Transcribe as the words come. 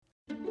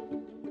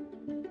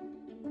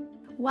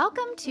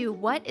Welcome to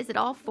What Is It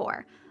All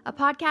For? A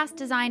podcast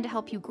designed to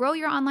help you grow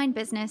your online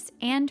business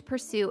and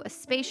pursue a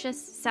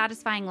spacious,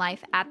 satisfying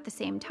life at the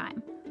same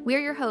time. We're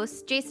your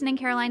hosts, Jason and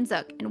Caroline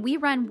Zook, and we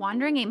run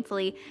Wandering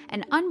Aimfully,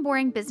 an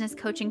unboring business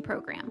coaching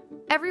program.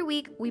 Every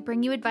week, we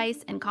bring you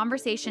advice and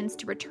conversations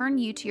to return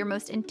you to your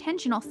most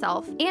intentional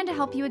self and to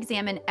help you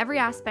examine every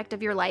aspect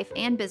of your life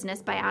and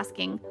business by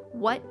asking,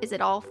 what is it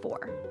all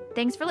for?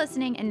 Thanks for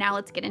listening, and now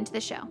let's get into the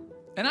show.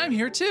 And I'm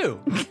here too.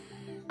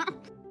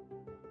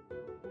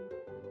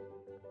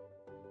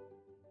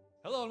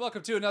 Hello and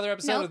welcome to another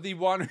episode of The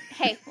Wandering.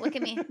 Hey, look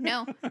at me.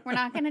 No, we're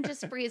not going to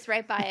just breeze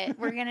right by it.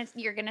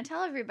 You're going to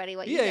tell everybody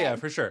what you did. Yeah,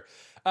 for sure.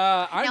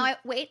 I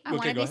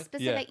want to be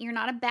specific. Yeah. You're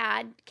not a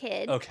bad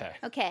kid.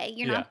 Okay.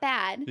 You're not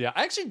bad. Yeah,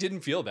 I actually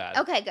didn't feel bad.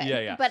 Okay, good.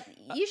 Yeah. But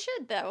you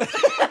should, though.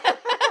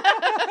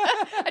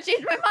 I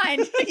changed my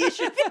mind. You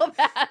should feel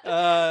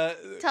bad.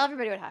 Tell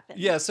everybody what happened.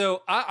 Yeah,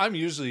 so I'm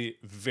usually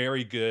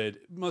very good.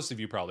 Most of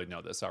you probably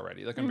know this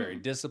already. Like, I'm very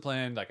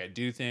disciplined. Like, I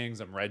do things.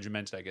 I'm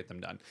regimented. I get them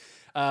done.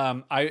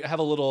 I have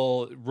a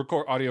little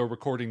audio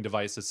recording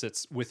device that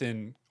sits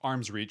within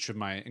arm's reach of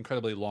my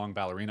incredibly long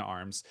ballerina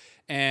arms.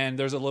 And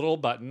there's a little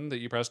button that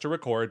you press to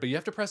record, but you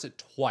have to press it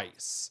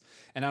twice.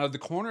 And out of the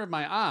corner of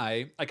my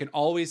eye, I can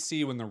always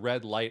see when the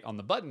red light on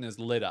the button is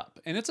lit up.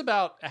 And it's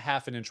about a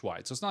half an inch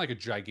wide, so it's not like a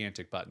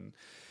gigantic button.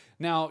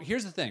 Now,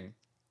 here's the thing.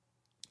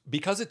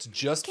 Because it's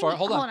just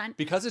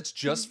Because it's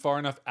just far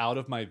enough out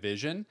of my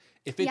vision,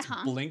 if it's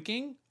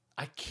blinking,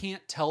 I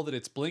can't tell that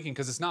it's blinking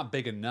because it's not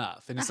big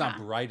enough and it's not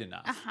bright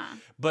enough.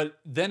 But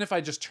then if I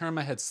just turn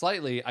my head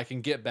slightly, I can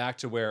get back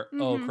to where,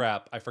 oh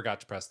crap, I forgot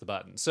to press the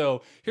button.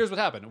 So here's what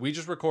happened. We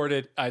just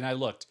recorded, and I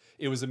looked.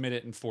 It was 1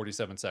 minute and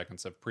 47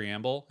 seconds of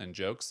preamble and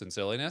jokes and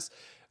silliness.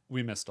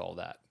 We missed all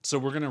that. So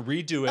we're going to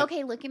redo it.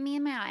 Okay, look at me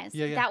in my eyes.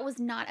 Yeah. That was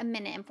not 1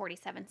 minute and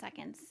 47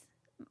 seconds.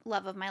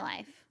 Love of my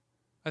life.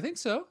 I think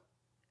so.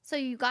 So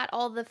you got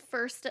all the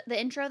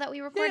intro that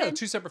we recorded? Yeah,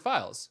 2 separate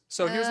files.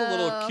 So here's a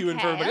little cue in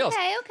for everybody else.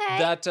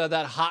 Okay.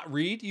 That hot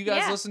read you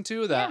guys listen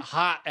to, that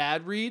hot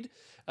ad read,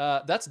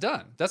 that's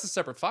done. That's a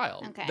separate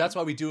file. Okay. That's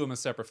why we do them as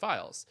separate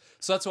files.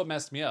 So that's what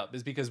messed me up,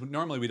 is because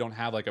normally we don't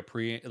have like a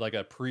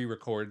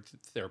pre-record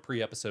or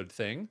pre-episode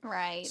thing.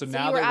 Right. So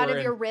now you were that out we're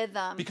of your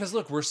rhythm. Because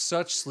look, we're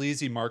such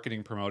sleazy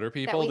marketing promoter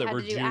people that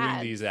we're doing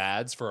ads. these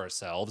ads for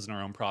ourselves and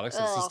our own products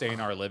to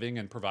sustain our living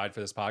and provide for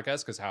this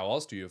podcast. Because how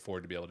else do you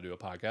afford to be able to do a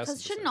podcast?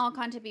 Because shouldn't all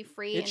content be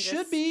free? It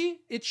should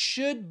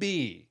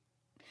be.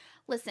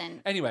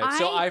 Listen. Anyway,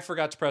 so I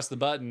forgot to press the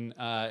button,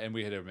 and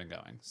we had been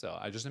going. So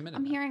I just admitted.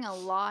 I'm hearing a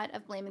lot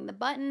of blaming the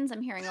buttons.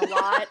 I'm hearing a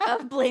lot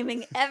of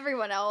blaming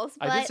everyone else.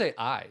 But I did say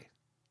I.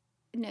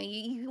 No,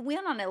 you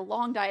went on a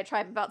long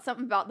diatribe about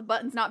something about the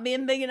buttons not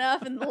being big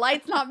enough and the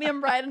lights not being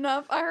bright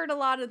enough. I heard a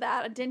lot of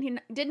that. I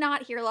did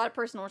not hear a lot of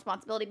personal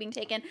responsibility being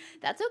taken.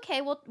 That's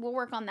okay. We'll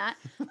work on that.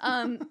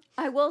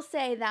 I will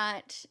say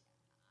that.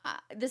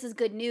 This is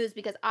good news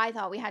because I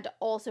thought we had to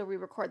also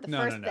re-record the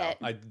first bit.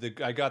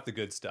 I got the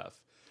good stuff.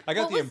 I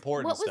got the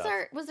important stuff.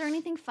 Was there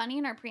anything funny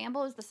in our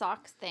preamble? Was the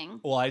socks thing?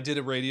 Well, I did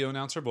a radio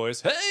announcer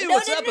voice. Hey,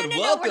 what's up? And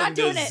welcome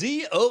to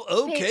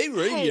ZOOK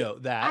Radio.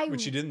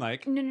 Which you didn't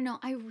like. No.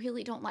 I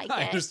really don't like it.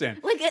 I understand.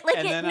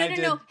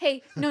 No.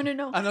 Hey, no.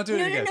 I'm not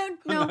doing it again.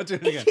 No. I'm not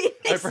doing it again.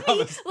 I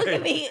promise. Look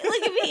at me.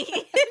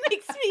 It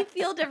makes me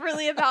feel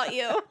differently about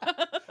you.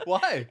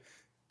 Why?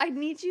 I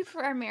need you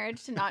for our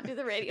marriage to not do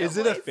the radio Is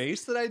it a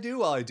face that I do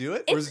while I do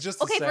it? Or is it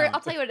just a sound?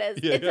 I'll tell you what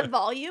it is. It's a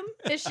volume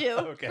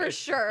issue for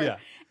sure. Yeah.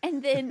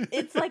 And then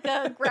it's like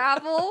a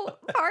gravel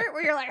part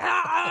where you're like,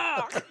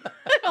 I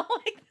don't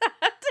like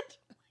that.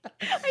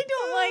 I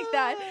don't like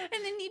that.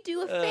 And then you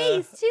do a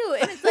face too.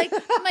 And it's like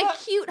my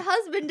cute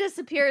husband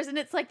disappears and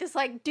it's like this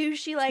like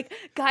douchey like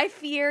Guy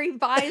Fieri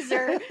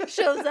visor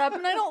shows up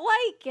and I don't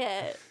like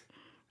it.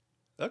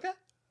 Okay.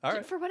 All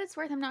right. For what it's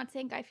worth, I'm not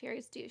saying Guy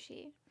Fieri's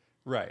douchey.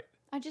 Right.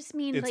 I just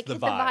mean it's like the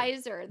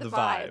visor, the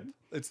vibe.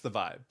 It's the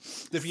vibe.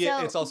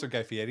 It's also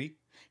Guy Fieri.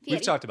 We've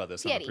talked about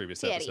this on the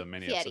previous episode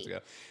many episodes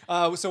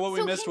ago. So what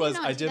we missed was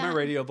I did my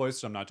radio voice,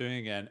 so I'm not doing it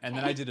again. And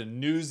then I did a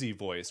newsy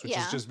voice, which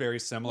is just very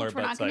similar. Which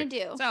we're not going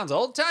to do. Sounds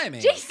old-timey.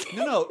 Jason.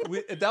 No,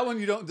 that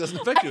one doesn't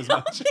affect you as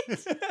much. I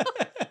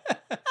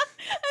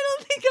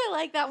don't think I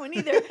like that one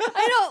either.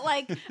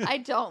 I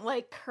don't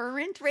like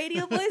current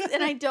radio voice,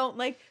 and I don't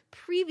like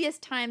previous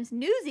times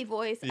newsy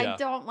voice. Yeah. I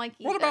don't like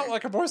either. What about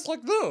like a voice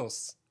like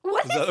this?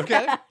 What is that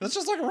okay? That? That's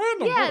just like a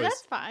random voice. Yeah,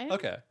 that's fine.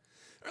 Okay.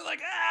 Or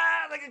like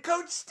a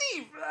Coach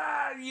Steve.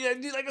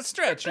 Do like a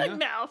stretch. Good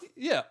mouth.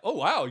 Yeah. Oh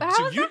wow.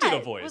 So you did a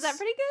voice. Was that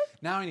pretty good?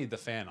 Now I need the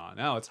fan on.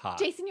 Now it's hot.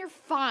 Jason, you're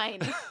fine.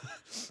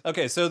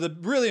 Okay, so the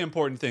really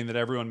important thing that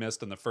everyone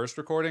missed in the first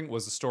recording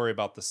was the story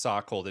about the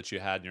sock hole that you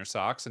had in your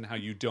socks and how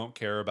you don't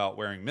care about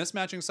wearing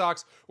mismatching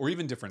socks or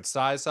even different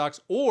size socks,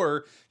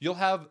 or you'll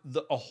have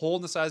a hole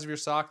in the size of your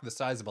sock the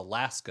size of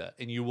Alaska,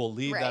 and you will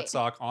leave that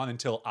sock on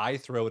until I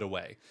throw it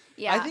away.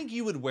 Yeah. I think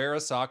you would wear a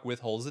sock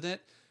with holes in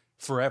it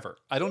forever.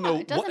 I don't know.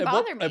 It doesn't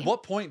bother me. At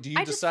what point do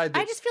you decide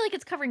that... I just feel like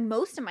it's covering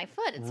most of my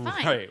foot. It's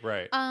fine.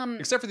 Right.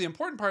 Except for the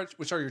important parts,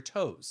 which are your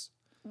toes.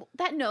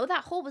 That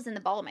hole was in the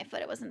ball of my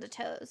foot. It wasn't the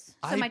toes.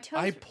 So my toes.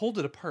 I pulled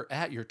it apart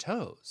at your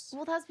toes.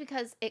 Well, that's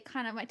because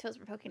my toes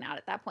were poking out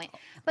at that point.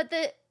 But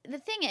the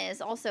thing is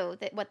also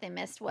that what they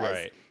missed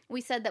was we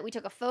said that we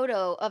took a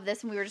photo of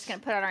this and we were just going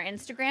to put it on our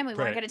Instagram. We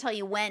weren't going to tell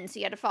you when, so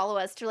you had to follow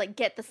us to like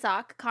get the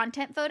sock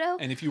content photo.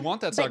 And if you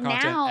want that sock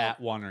content at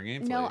Wandering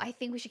Aimfully. No, I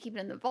think we should keep it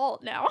in the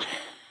vault now.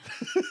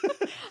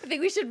 I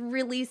think we should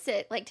release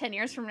it like 10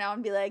 years from now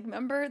and be like,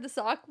 remember the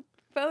sock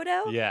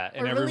photo? Yeah,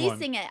 and we're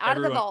releasing it out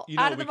of the vault. You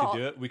know out what of we the could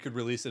do it? We could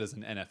release it as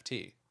an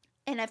NFT.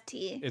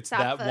 It's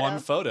that photo. one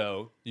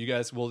photo. You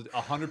guys will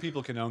 100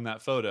 people can own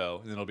that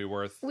photo, and it'll be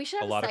worth we should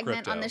have a lot a segment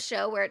of crypto. on the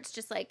show where it's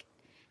just like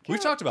we've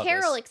talked about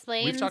Carol this.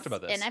 explains. We've talked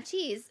about this.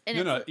 NFTs. And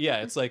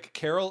it's like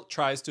Carol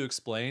tries to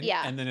explain,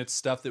 Yeah. and then it's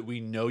stuff that we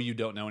know you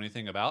don't know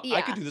anything about. Yeah.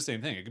 I could do the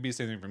same thing. It could be the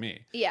same thing for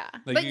me. Yeah,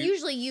 Like but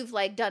usually you've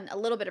like done a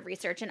little bit of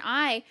research, and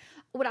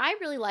what I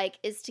really like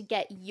is to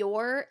get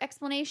your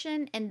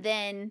explanation and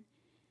then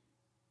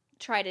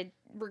try to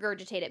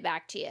regurgitate it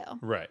back to you.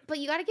 Right. But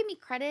you got to give me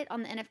credit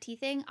on the NFT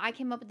thing. I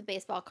came up with the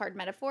baseball card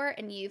metaphor,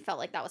 and you felt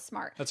like that was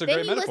smart. That's a then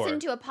great metaphor. Then you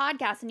listened to a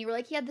podcast, and you were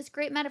like, he had this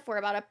great metaphor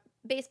about a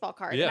baseball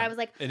card. Yeah. And I was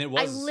like, and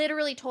I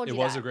literally told you that.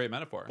 It was that. a great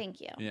metaphor.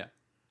 Thank you. Yeah.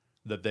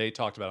 That they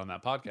talked about on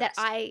that podcast. That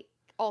I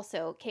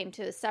also came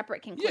to a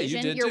separate conclusion. Yeah,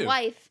 you did Your too.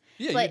 wife.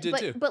 Yeah, but, you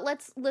did too. But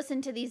let's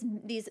listen to these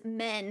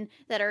men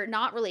that are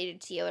not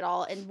related to you at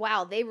all. And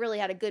wow, they really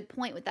had a good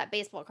point with that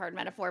baseball card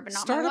metaphor, but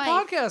not Start my a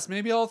wife. podcast.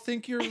 Maybe I'll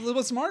think you're a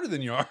little smarter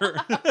than you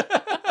are.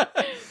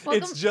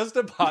 Welcome. It's just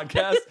a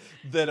podcast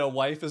that a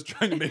wife is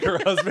trying to make her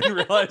husband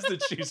realize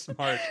that she's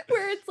smart.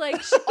 Where it's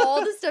like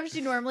all the stuff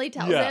she normally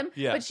tells him,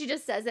 but she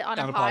just says it on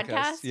a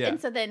podcast. Yeah. And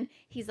so then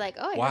he's like,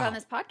 oh, I heard on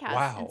this podcast.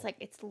 Wow. And it's like,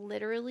 it's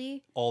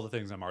literally all the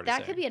things I'm already that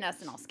saying. could be an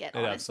SNL skit, It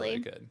honestly.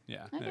 absolutely could.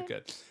 Yeah, Okay. it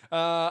could.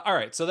 All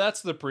right, so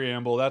that's the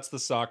preamble. That's the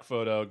sock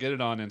photo. Get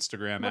it on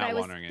Instagram What at I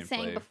was Wandering Aimfully.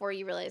 saying before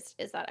you realized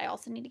is that I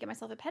also need to get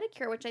myself a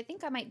pedicure, which I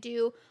think I might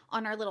do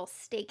on our little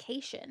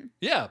staycation.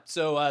 Yeah,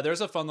 so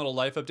there's a fun little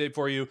life update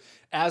for you.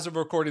 As of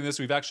recording this,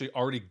 we've actually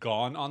already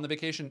gone on the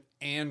vacation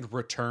and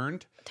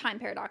returned. Time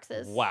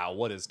paradoxes. Wow,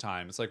 what is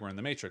time? It's like we're in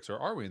the Matrix, or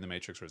are we in the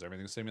Matrix, or is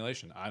everything a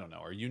simulation? I don't know.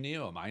 Are you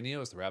Neo? Am I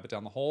Neo? Is the rabbit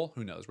down the hole?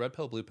 Who knows? Red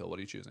pill, blue pill. What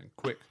are you choosing?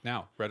 Quick,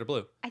 now, red or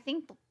blue? I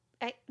think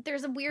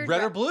there's a weird...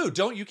 Red or blue?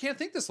 You can't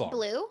think this long.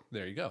 Blue?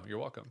 There you go. You're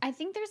welcome. I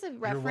think there's a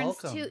reference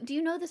to... welcome. Do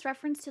you know this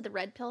reference to the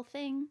red pill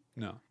thing?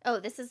 No. Oh,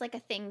 this is like a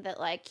thing that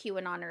like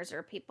QAnoners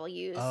or people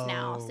use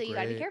now, so you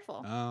gotta be great.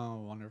 careful. Oh,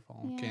 wonderful.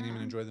 Can't Yeah.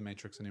 even enjoy the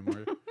Matrix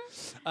anymore.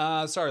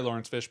 Sorry,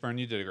 Lawrence Fishburne.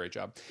 You did a great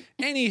job.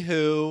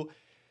 Anywho,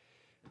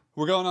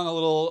 we're going on a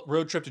little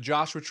road trip to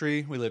Joshua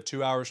Tree. We live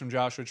 2 hours from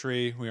Joshua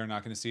Tree. We are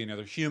not going to see any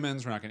other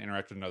humans. We're not going to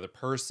interact with another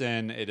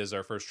person. It is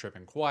our first trip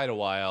in quite a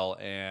while,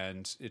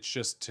 and it's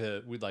just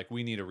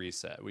we need a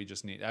reset. We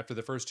just need, after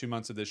the first 2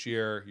 months of this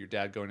year, your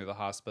dad going to the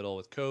hospital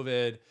with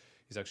COVID.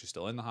 He's actually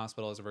still in the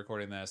hospital as of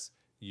recording this.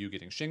 You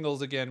getting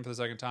shingles again for the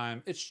second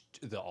time. It's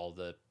all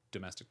the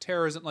domestic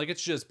terrorism. Like,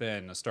 it's just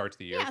been a start to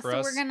the year for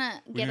us. We're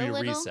gonna We get need a a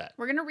little reset.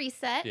 We're gonna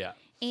reset. Yeah.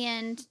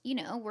 And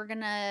we're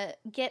gonna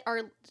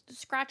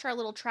scratch our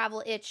little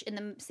travel itch in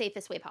the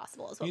safest way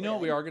possible. Is what You know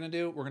what we are going to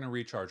do? We're going to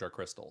recharge our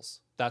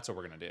crystals. That's what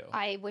we're going to do.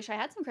 I wish I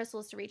had some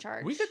crystals to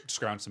recharge. We could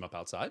scrounge some up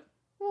outside.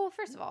 Well,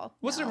 first of all,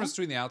 What's the no. difference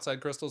between the outside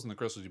crystals and the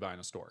crystals you buy in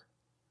a store?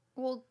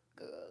 Well,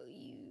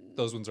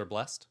 Those ones are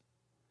blessed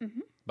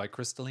Mhm. by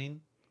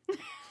crystalline,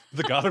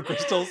 the god of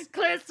crystals.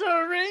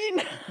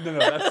 Glycerine.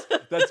 No,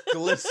 that's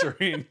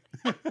glycerine.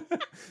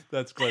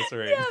 That's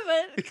glycerine. Yeah,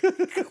 but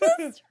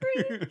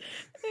glycerine.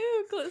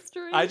 Ew,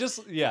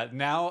 glycerine.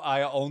 Now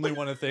I only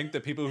want to think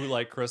that people who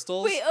like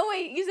crystals.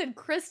 Wait, you said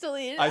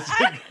crystalline. I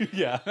said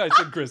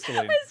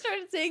crystalline. I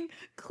started saying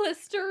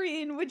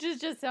glycerine, which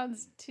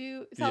sounds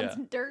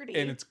dirty.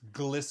 And it's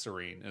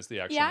glycerine is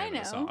the actual Yeah, name I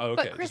of the know, song. Oh,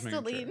 but okay, just making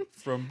sure. crystalline.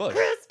 From Bush.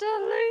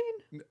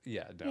 crystalline.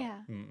 Yeah, no. Yeah.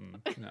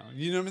 No.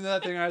 You know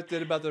that thing I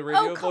did about the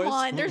radio Oh, come voice?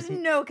 on. There's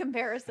no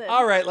comparison.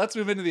 All right, let's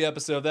move into the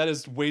episode. That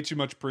is way too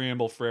much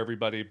preamble for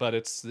everybody, but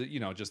it's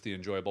just the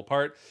enjoyable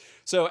part.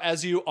 So,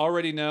 as you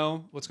already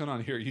know, what's going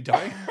on here? Are you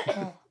dying?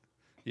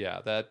 Yeah,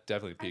 that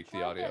definitely peaked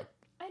the audio.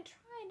 I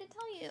tried to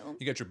tell you.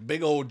 You got your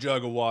big old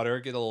jug of water.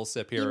 Get a little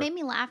sip here. You made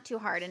me laugh too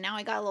hard, and now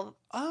I got a little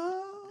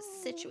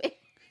situated.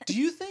 Do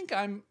you think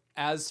I'm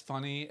as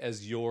funny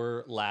as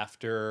your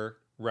laughter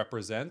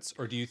represents,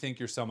 or do you think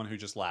you're someone who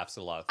just laughs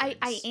at a lot of things?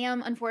 I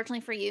am,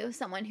 unfortunately for you,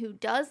 someone who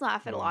does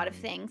laugh at a lot of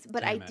things,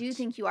 but I damn do it.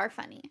 think you are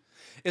funny.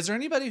 Is there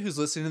anybody who's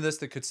listening to this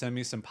that could send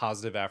me some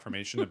positive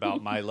affirmation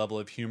about my level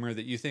of humor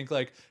that you think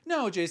like,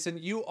 no, Jason,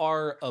 you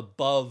are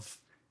above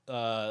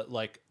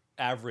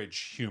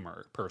average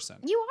humor person?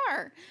 You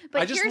are.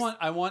 But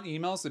I want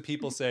emails that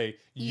people say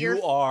You're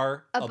you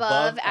are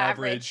above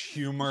average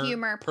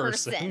humor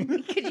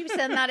person. Could you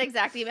send that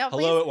exact email,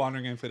 please? Hello at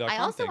wanderinginfo.com. I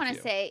also want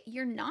to say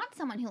you're not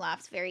someone who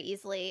laughs very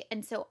easily,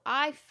 and so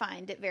I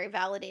find it very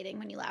validating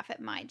when you laugh at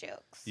my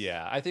jokes.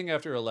 Yeah, I think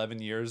after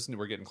 11 years, and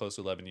we're getting close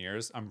to 11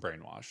 years, I'm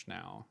brainwashed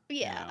now.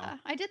 Yeah,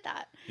 I did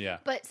that. Yeah.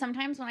 But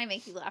sometimes when I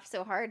make you laugh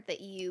so hard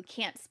that you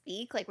can't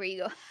speak, like where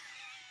you go,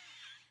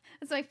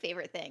 That's my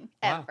favorite thing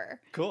Wow. ever.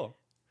 Cool.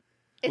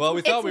 Well,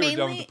 we thought we were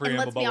done with the and preamble,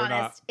 let's but be we're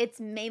honest, it's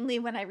mainly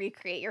when I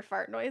recreate your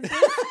fart noises.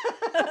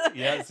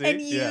 Yeah, see? And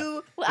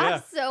you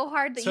laugh so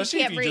hard that Especially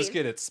you can't if you breathe. just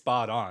get it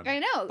spot on. I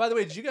know. By the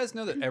way, did you guys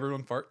know that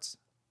everyone farts?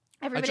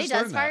 Everybody just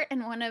does learned fart,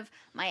 and one of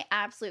my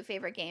absolute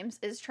favorite games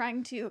is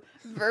trying to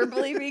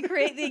verbally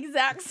recreate the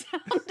exact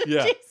sound of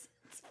Yeah. Jason's.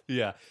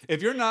 Yeah.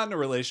 If you're not in a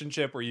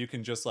relationship where you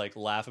can just like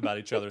laugh about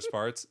each other's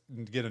farts,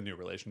 get a new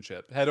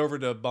relationship. Head over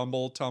to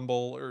Bumble,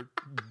 Tumble, or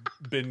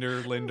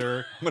Binder,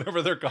 Linder,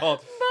 whatever they're called.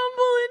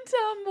 Bumble and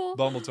tumble.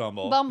 Bumble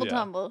Tumble. Bumble Yeah.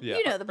 Tumble. Yeah.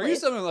 You know the Are you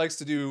place. someone who likes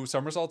to do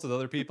somersaults with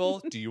other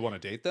people? Do you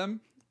want to date them?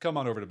 Come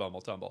on over to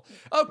Bumble Tumble.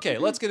 Okay,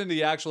 let's get into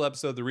the actual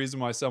episode. The reason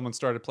why someone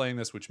started playing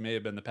this, which may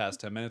have been the past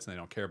 10 minutes, and they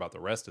don't care about the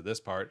rest of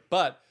this part.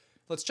 But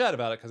let's chat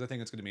about it because I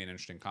think it's going to be an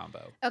interesting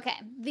combo. Okay.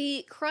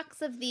 The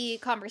crux of the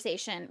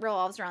conversation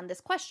revolves around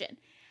this question.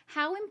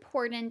 How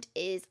important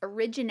is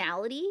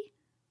originality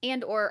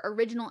and or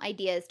original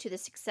ideas to the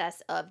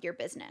success of your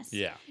business?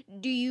 Yeah.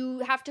 Do you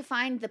have to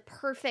find the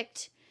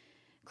perfect,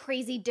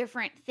 crazy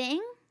different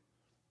thing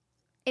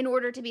in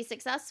order to be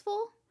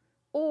successful?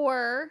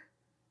 Or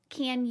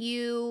can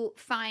you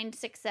find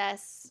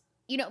success?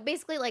 You know,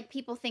 basically, like,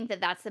 people think that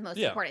that's the most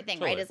important thing,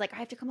 totally. right? Is like, I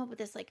have to come up with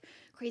this like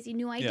crazy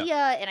new idea,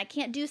 and I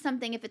can't do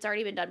something if it's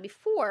already been done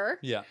before.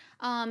 Yeah.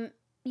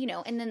 You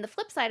know, and then the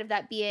flip side of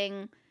that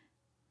being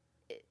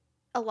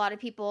a lot of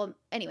people.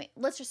 Anyway,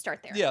 let's just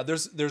start there. Yeah,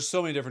 there's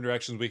so many different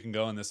directions we can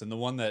go in this, and the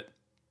one that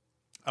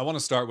I want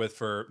to start with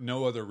for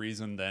no other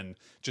reason than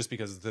just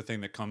because it's the thing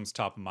that comes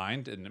top of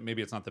mind, and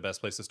maybe it's not the best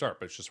place to start,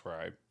 but it's just where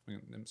I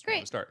want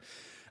to start.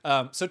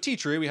 So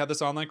Teachery, we have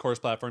this online course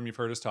platform. You've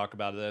heard us talk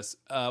about this.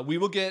 We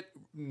will get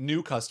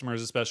new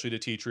customers, especially to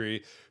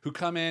Teachery, who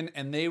come in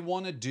and they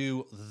want to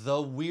do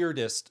the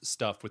weirdest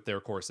stuff with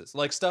their courses,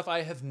 like stuff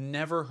I have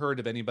never heard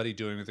of anybody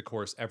doing with the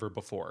course ever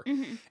before.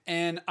 Mm-hmm.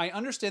 And I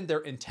understand their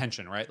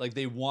intention, right? Like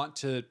they want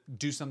to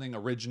do something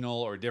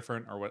original or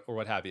different or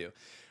what have you.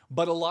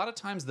 But a lot of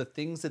times the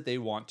things that they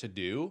want to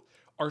do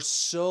are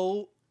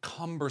so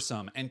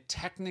cumbersome and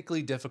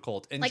technically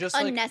difficult and Like just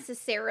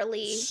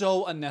unnecessarily.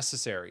 so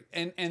unnecessary.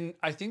 And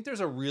I think there's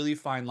a really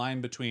fine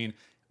line between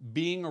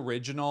being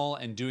original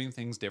and doing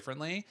things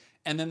differently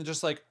and then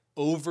just like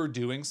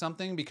overdoing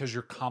something because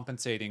you're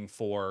compensating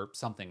for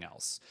something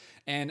else.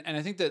 And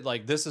I think that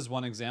like this is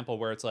one example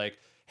where it's like,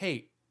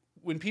 hey,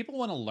 when people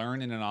want to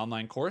learn in an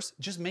online course,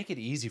 just make it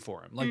easy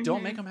for them. Like,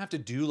 don't make them have to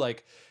do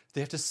like,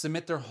 they have to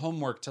submit their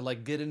homework to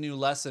like get a new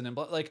lesson. And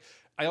like,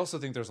 I also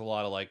think there's a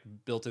lot of like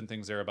built-in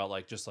things there about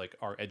like just like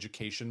our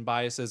education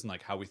biases and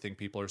like how we think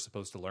people are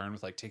supposed to learn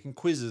with like taking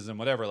quizzes and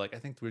whatever. Like, I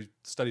think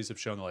studies have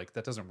shown that like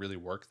that doesn't really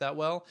work that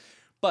well.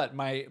 But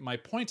my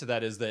point to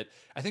that is that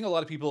I think a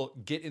lot of people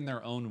get in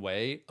their own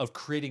way of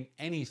creating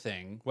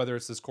anything, whether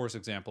it's this course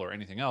example or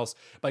anything else,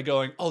 by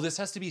going, oh, this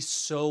has to be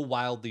so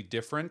wildly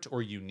different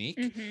or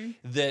unique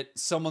that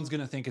someone's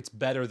going to think it's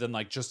better than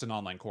like just an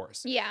online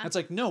course. Yeah. And it's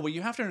like, no, what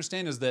you have to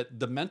understand is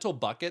that the mental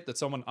bucket that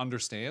someone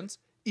understands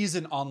is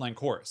an online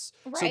course.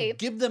 So Right.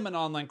 give them an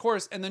online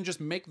course and then just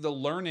make the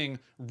learning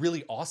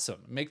really awesome.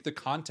 Make the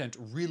content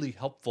really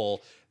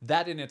helpful.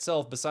 That in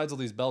itself, besides all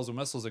these bells and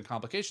whistles and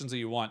complications that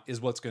you want,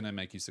 is what's going to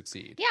make you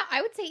succeed. Yeah,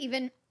 I would say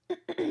even.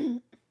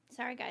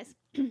 Sorry, guys.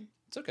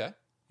 It's okay.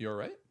 You all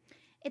right?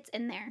 It's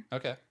in there.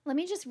 Okay. Let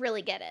me just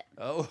really get it.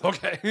 Oh,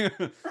 okay.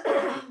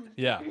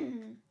 Yeah.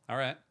 All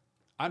right.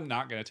 I'm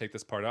not going to take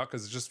this part out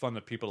because it's just fun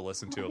to people to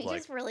listen to. Let Of me like,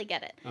 just really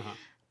get it. uh-huh.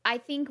 I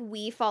think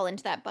we fall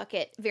into that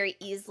bucket very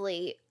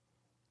easily.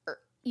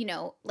 You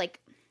know,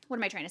 like, what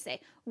am I trying to say?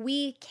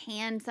 We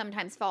can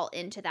sometimes fall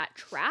into that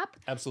trap.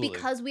 Absolutely.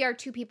 Because we are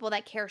two people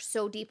that care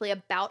so deeply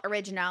about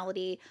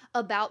originality,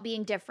 about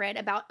being different,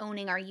 about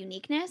owning our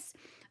uniqueness.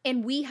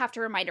 And we have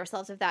to remind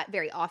ourselves of that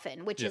very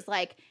often, which is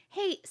like,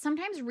 hey,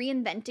 sometimes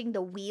reinventing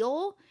the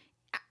wheel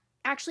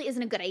actually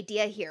isn't a good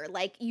idea here.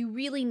 Like, you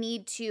really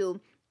need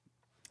to.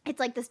 It's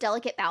like this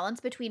delicate balance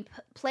between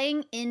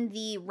playing in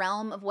the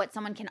realm of what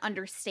someone can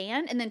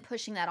understand and then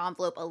pushing that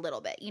envelope a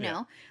little bit, you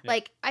know? Yeah.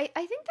 Like, I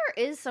think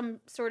there is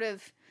some sort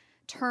of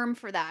term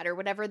for that or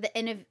whatever,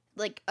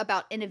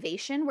 about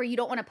innovation, where you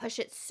don't want to push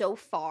it so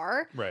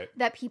far Right.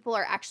 that people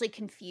are actually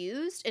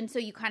confused. And so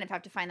you kind of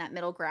have to find that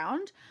middle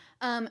ground.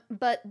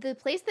 But the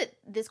place that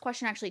this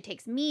question actually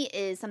takes me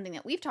is something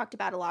that we've talked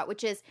about a lot,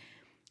 which is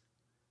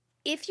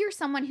if you're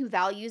someone who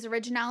values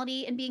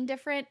originality and being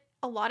different,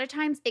 a lot of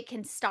times it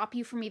can stop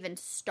you from even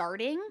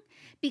starting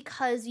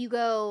because you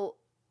go,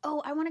 oh,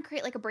 I want to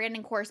create like a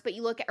branding course, but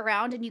you look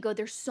around and you go,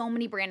 there's so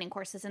many branding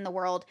courses in the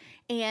world,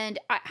 and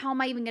how am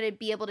I even going to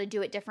be able to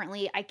do it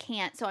differently? I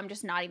can't, so I'm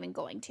just not even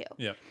going to.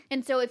 Yeah.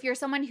 And so if you're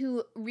someone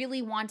who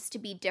really wants to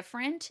be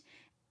different,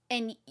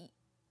 and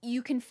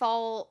you can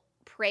fall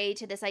prey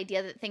to this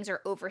idea that things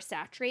are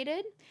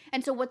oversaturated.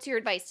 And so what's your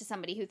advice to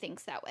somebody who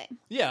thinks that way?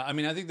 Yeah, I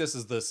mean, I think this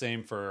is the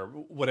same for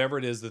whatever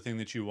it is, the thing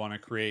that you want to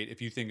create.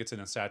 If you think it's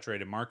in a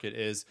saturated market,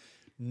 is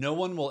no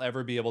one will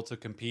ever be able to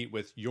compete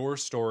with your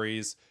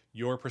stories,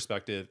 your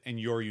perspective, and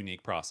your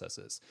unique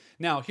processes.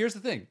 Now, here's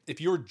the thing.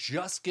 If you're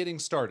just getting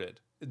started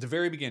at the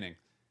very beginning,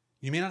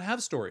 You may not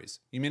have stories.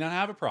 You may not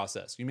have a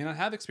process. You may not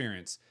have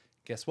experience.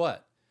 Guess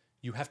what?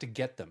 You have to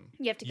get them.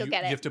 You have to go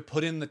get it. You have to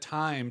put in the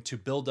time to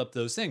build up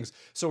those things.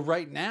 So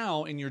right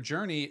now in your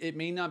journey, it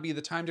may not be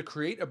the time to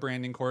create a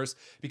branding course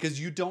because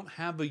you don't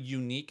have a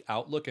unique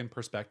outlook and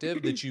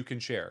perspective that you can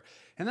share.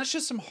 And that's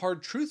just some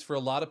hard truth for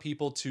a lot of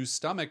people to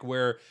stomach,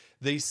 where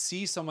they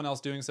see someone else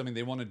doing something,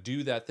 they want to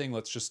do that thing.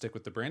 Let's just stick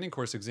with the branding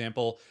course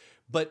example,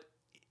 but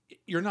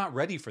you're not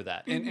ready for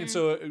that. And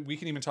so we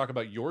can even talk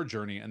about your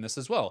journey in this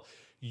as well.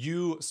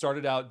 You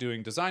started out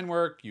doing design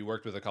work, you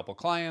worked with a couple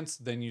clients,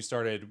 then you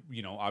started,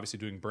 obviously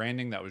doing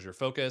branding, that was your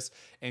focus.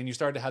 And you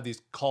started to have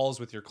these calls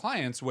with your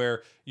clients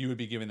where you would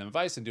be giving them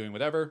advice and doing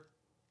whatever.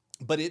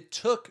 But it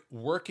took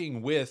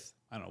working with,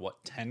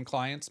 10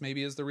 clients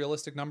maybe is the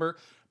realistic number,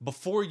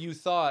 before you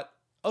thought,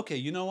 okay,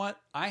 you know what?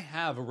 I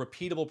have a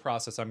repeatable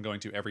process I'm going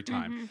to every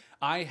time.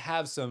 I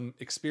have some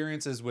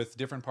experiences with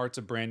different parts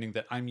of branding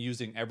that I'm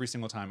using every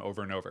single time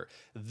over and over.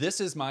 This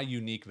is my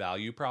unique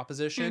value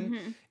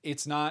proposition.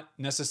 It's not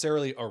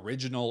necessarily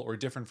original or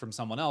different from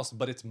someone else,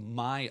 but it's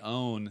my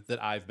own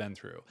that I've been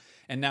through.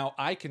 And now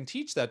I can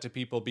teach that to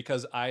people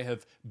because I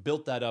have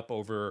built that up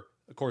over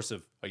the course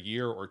of a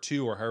year or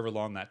two or however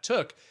long that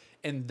took.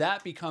 And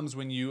that becomes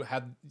when you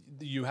have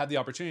the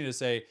opportunity to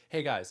say,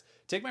 hey guys,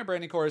 take my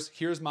branding course.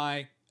 Here's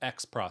my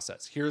X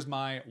process. Here's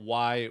my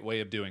Y way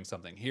of doing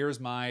something. Here's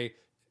my,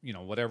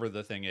 whatever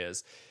the thing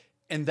is.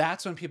 And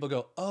that's when people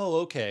go,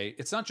 oh, okay,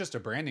 it's not just a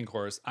branding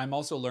course. I'm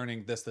also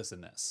learning this, this,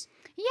 and this.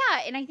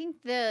 Yeah. And I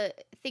think the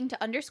thing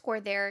to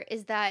underscore there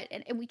is that,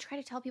 and we try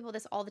to tell people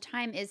this all the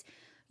time, is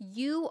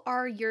you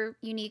are your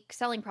unique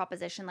selling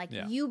proposition.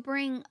 You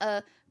bring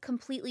a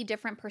completely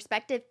different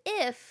perspective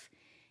if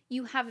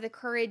you have the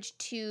courage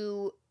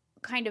to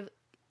kind of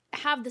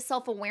have the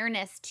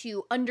self-awareness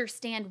to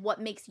understand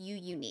what makes you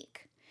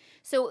unique.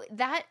 So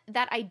that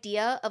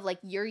idea of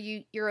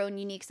your own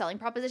unique selling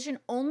proposition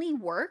only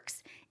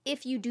works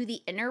if you do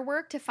the inner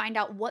work to find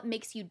out what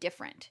makes you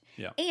different.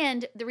 Yeah.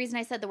 And the reason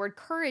I said the word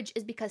courage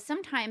is because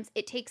sometimes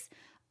it takes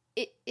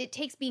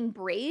being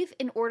brave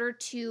in order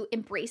to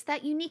embrace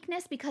that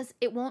uniqueness, because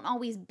it won't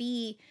always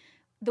be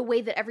the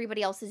way that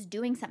everybody else is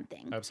doing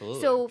something.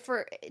 Absolutely. So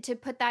to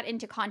put that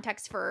into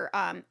context for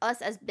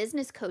us as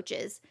business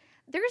coaches,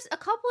 there's a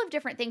couple of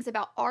different things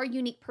about our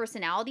unique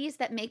personalities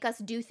that make us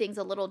do things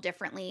a little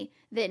differently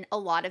than a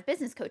lot of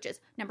business coaches.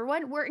 Number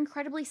one, we're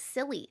incredibly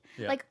silly.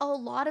 Yeah. A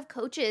lot of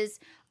coaches,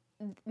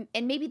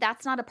 and maybe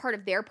that's not a part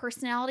of their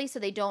personality, so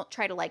they don't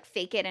try to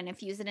fake it and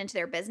infuse it into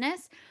their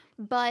business.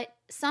 But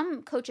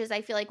some coaches,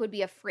 I feel would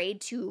be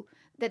afraid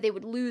that they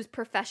would lose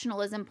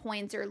professionalism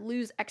points or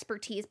lose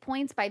expertise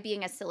points by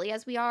being as silly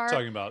as we are.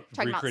 Talking about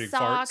socks,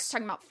 farts.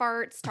 talking about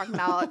farts, talking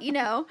about,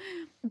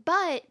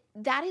 But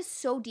that is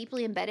so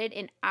deeply embedded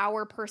in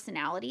our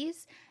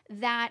personalities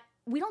that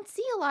we don't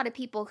see a lot of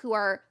people who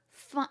are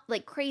fun,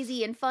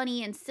 crazy and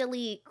funny and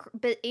silly,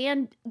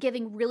 and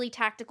giving really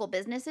tactical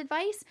business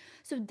advice.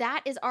 So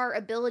that is our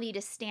ability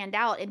to stand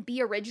out and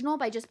be original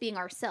by just being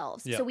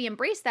ourselves. Yeah. So we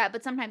embrace that,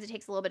 but sometimes it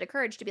takes a little bit of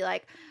courage to be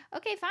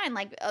okay, fine.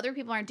 Other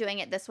people aren't doing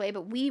it this way,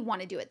 but we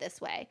want to do it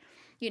this way,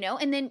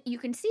 And then you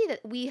can see that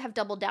we have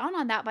doubled down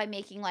on that by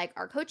making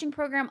our coaching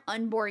program,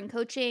 Unboring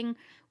Coaching.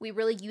 We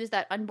really use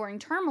that unboring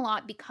term a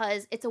lot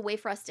because it's a way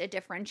for us to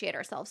differentiate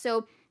ourselves.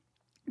 So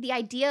the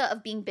idea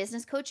of being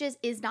business coaches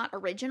is not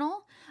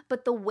original,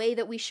 but the way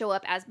that we show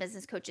up as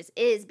business coaches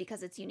is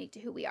because it's unique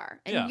to who we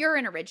are. And you're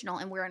an original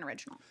and we're an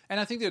original. And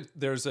I think that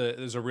there's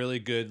a really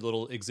good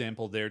little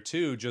example there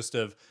too, just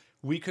of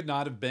we could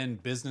not have been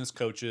business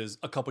coaches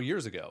a couple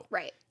years ago.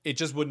 Right. It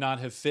just would not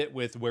have fit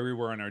with where we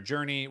were in our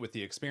journey, with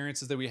the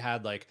experiences that we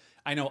had.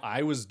 I know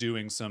I was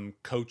doing some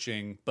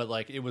coaching,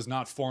 but it was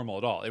not formal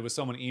at all. It was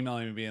someone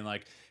emailing me being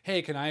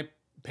hey, can I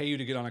pay you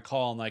to get on a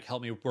call and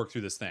help me work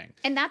through this thing?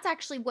 And that's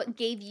actually what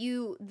gave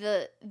you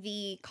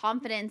the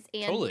confidence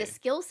and the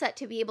skill set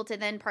to be able to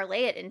then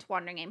parlay it into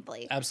Wandering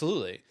Aimfully.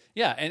 Absolutely.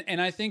 Yeah.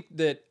 And I think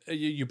that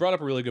you brought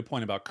up a really good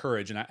point about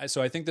courage. And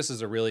so I think this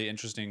is a really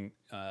interesting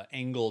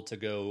angle to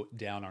go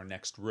down our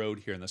next road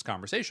here in this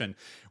conversation,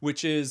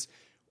 which is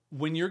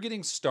when you're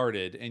getting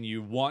started and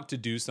you want to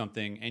do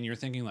something and you're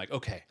thinking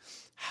okay,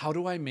 how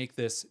do I make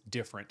this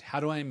different? How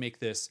do I make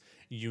this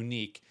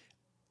unique?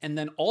 And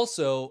then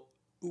also,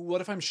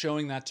 what if I'm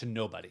showing that to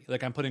nobody?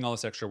 I'm putting all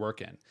this extra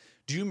work in.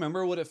 Do you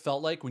remember what it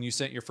felt like when you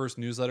sent your first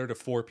newsletter to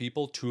 4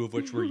 people, 2 of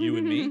which were you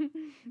and me?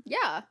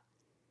 Yeah.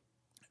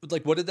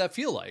 What did that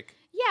feel like?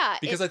 Yeah.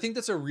 Because I think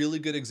that's a really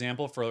good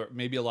example for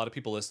maybe a lot of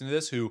people listening to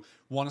this who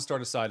want to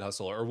start a side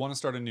hustle or want to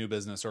start a new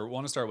business or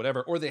want to start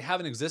whatever, or they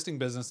have an existing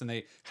business and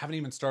they haven't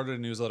even started a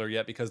newsletter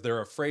yet because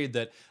they're afraid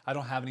that I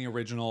don't have any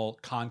original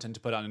content to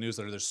put out in a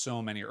newsletter. There's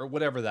so many, or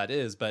whatever that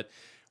is.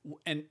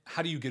 And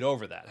how do you get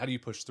over that? How do you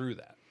push through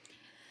that?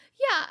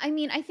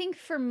 Yeah, I think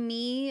for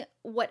me,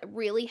 what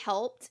really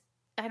helped,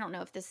 I don't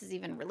know if this is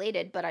even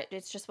related, but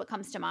it's just what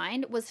comes to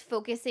mind, was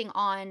focusing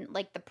on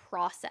the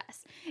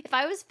process. If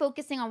I was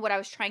focusing on what I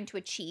was trying to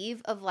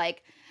achieve of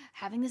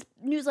having this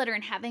newsletter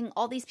and having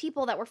all these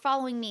people that were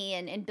following me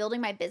and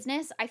building my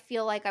business, I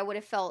feel I would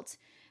have felt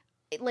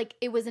like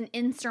it was an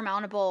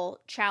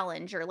insurmountable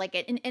challenge or like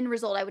an end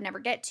result I would never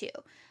get to.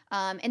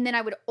 And then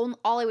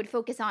all I would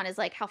focus on is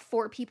like how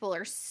 4 people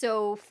are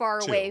so far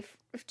away,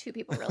 2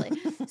 people really,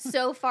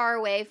 so far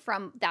away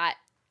from that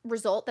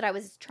result that I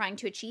was trying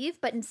to achieve.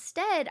 But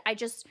instead, I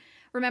just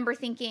remember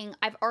thinking,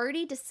 I've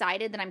already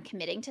decided that I'm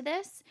committing to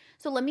this.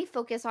 So let me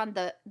focus on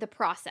the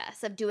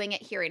process of doing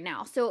it here and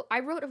now. So I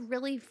wrote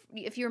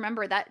if you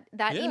remember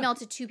that email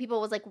to 2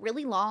 people was like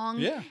really long.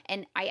 Yeah.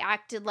 And I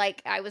acted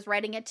like I was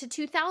writing it to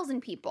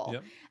 2,000 people.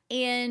 Yep.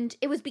 And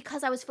it was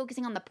because I was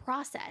focusing on the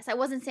process. I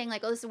wasn't saying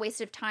like, oh, this is a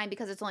waste of time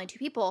because it's only 2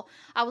 people.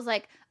 I was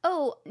like,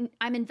 oh,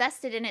 I'm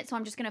invested in it. So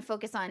I'm just going to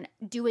focus on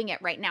doing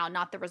it right now,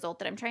 not the result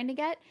that I'm trying to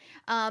get.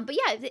 But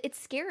yeah, it's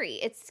scary.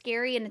 It's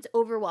scary and it's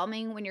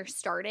overwhelming when you're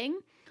starting.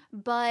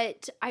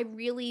 But I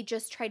really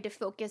just tried to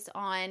focus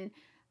on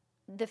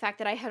the fact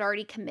that I had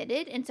already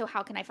committed. And so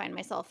how can I find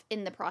myself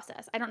in the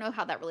process? I don't know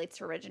how that relates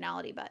to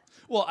originality, but.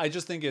 Well, I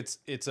just think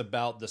it's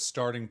about the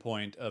starting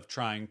point of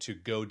trying to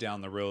go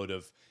down the road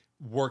of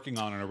working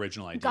on an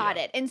original idea. Got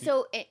it. And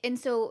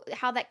so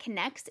how that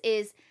connects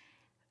is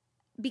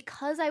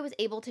because I was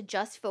able to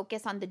just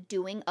focus on the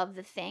doing of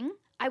the thing,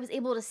 I was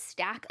able to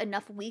stack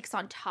enough weeks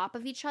on top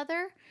of each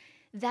other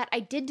that I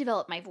did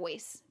develop my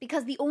voice.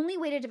 Because the only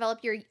way to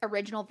develop your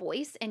original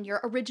voice and your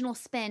original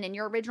spin and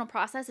your original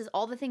process is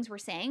all the things we're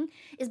saying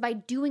is by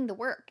doing the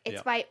work.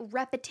 It's by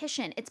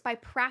repetition. It's by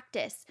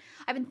practice.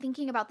 I've been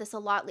thinking about this a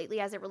lot lately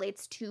as it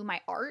relates to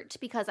my art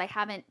because I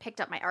haven't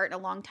picked up my art in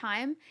a long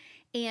time.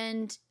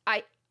 And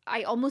I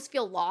almost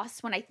feel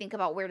lost when I think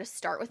about where to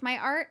start with my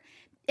art.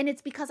 And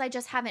it's because I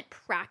just haven't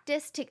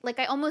practiced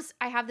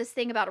I have this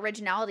thing about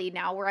originality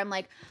now where I'm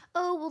like,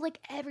 oh, well, like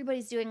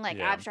everybody's doing like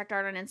abstract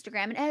art on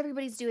Instagram and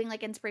everybody's doing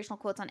like inspirational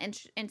quotes on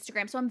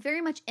Instagram. So I'm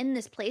very much in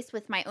this place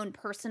with my own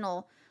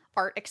personal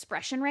art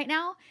expression right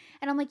now.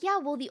 And I'm like, yeah,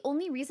 well, the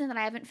only reason that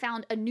I haven't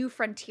found a new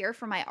frontier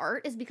for my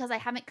art is because I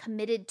haven't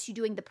committed to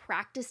doing the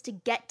practice to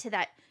get to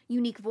that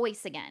unique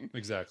voice again.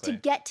 Exactly. To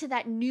get to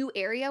that new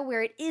area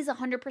where it is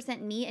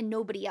 100% me and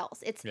nobody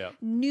else. It's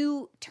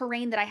new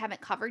terrain that I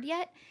haven't covered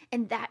yet.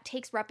 And that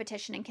takes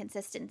repetition and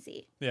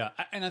consistency. Yeah.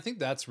 And I think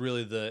that's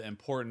really the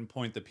important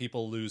point that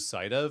people lose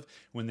sight of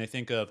when they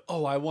think of,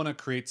 oh, I want to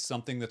create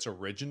something that's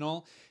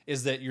original,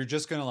 is that you're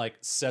just going to like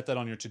set that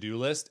on your to-do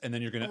list and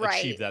then you're going to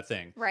achieve that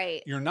thing.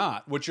 Right. You're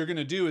not. What you're going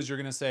to do is you're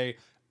going to say,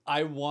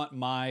 I want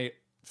my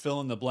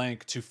fill in the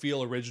blank to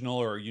feel original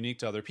or unique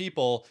to other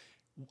people.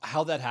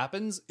 How that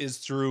happens is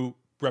through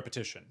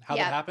repetition. How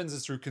that happens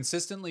is through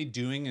consistently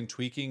doing and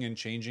tweaking and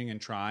changing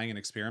and trying and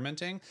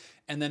experimenting.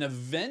 And then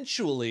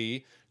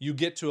eventually you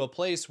get to a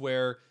place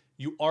where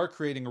you are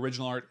creating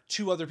original art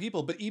to other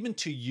people, but even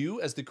to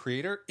you as the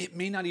creator, it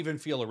may not even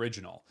feel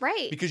original.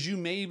 Right. Because you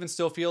may even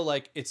still feel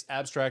like it's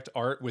abstract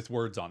art with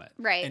words on it.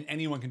 Right. And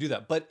anyone can do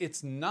that, but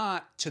it's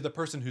not to the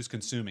person who's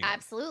consuming it.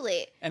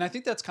 Absolutely. And I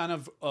think that's kind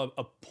of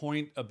a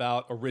point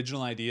about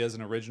original ideas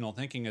and original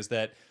thinking is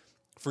that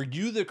for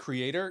you, the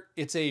creator,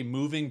 it's a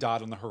moving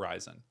dot on the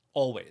horizon.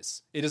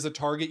 Always. It is a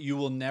target you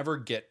will never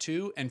get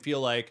to and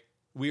feel like,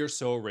 we are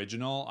so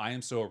original. I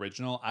am so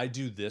original. I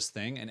do this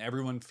thing and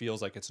everyone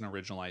feels like it's an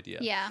original idea.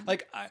 Yeah.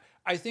 Like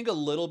I think a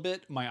little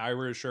bit my I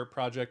Wear a Shirt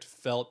project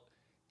felt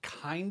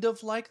kind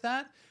of like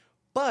that,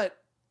 but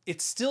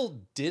it still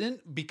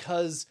didn't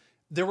because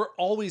there were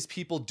always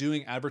people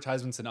doing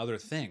advertisements and other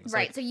things.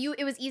 Right. Like, so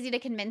it was easy to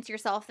convince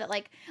yourself that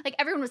like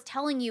everyone was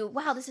telling you,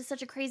 wow, this is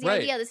such a crazy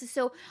idea. This is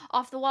so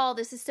off the wall.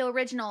 This is so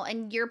original.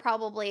 And you're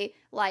probably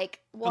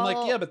like, well. I'm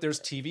like, yeah, but there's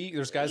TV.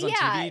 There's guys on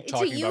TV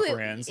talking about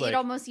brands.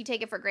 You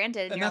take it for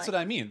granted. And that's what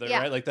I mean.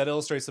 Right? Like that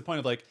illustrates the point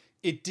of like,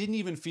 it didn't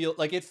even feel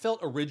like it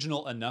felt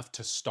original enough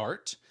to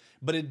start.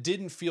 But it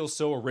didn't feel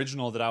so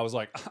original that I was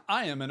like,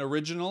 I am an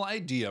original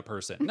idea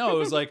person. No, it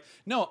was like,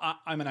 no,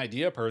 I'm an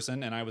idea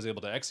person and I was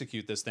able to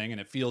execute this thing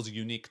and it feels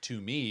unique to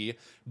me.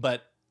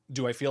 But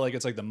do I feel like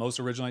it's like the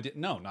most original idea?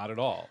 No, not at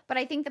all. But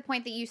I think the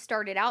point that you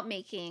started out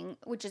making,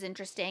 which is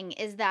interesting,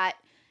 is that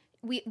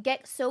we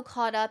get so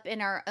caught up in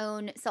our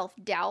own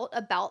self-doubt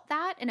about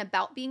that and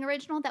about being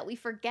original that we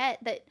forget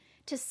that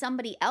to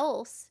somebody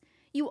else,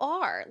 you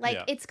are. Like,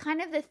 it's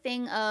kind of the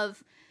thing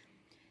of,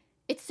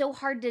 it's so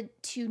hard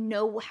to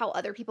know how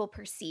other people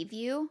perceive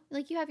you.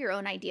 Like, you have your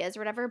own ideas or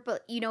whatever,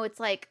 but it's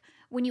like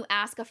when you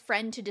ask a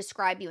friend to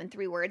describe you in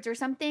 3 words or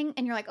something,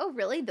 and you're like, oh,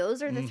 really?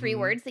 Those are the 3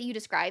 words that you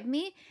describe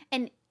me?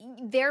 And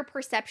their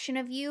perception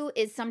of you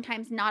is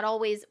sometimes not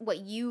always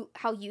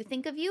how you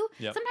think of you,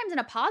 sometimes in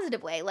a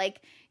positive way.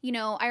 Like,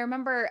 I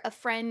remember a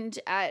friend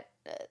at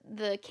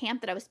the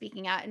camp that I was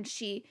speaking at, and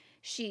she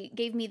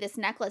gave me this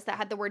necklace that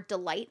had the word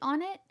delight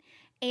on it.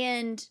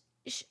 And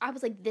I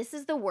was like, this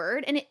is the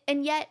word.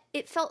 And yet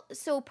it felt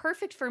so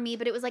perfect for me,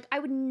 but it was like, I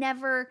would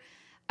never,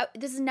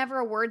 this is never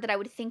a word that I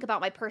would think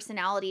about my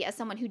personality as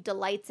someone who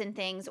delights in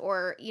things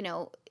or,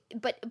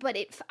 but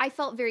I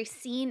felt very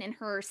seen in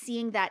her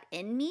seeing that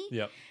in me.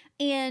 Yep.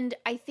 And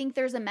I think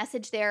there's a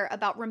message there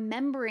about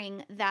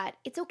remembering that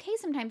it's okay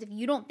sometimes if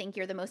you don't think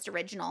you're the most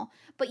original,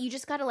 but you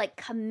just got to like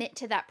commit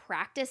to that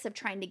practice of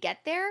trying to get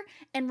there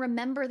and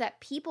remember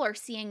that people are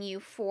seeing you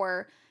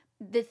for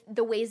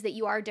the ways that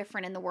you are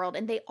different in the world,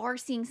 and they are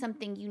seeing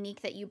something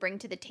unique that you bring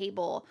to the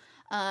table.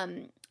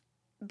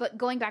 But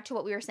going back to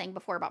what we were saying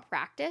before about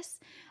practice,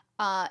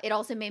 it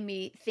also made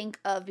me think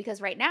of,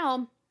 because right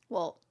now,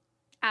 well,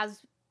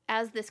 as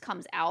this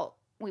comes out,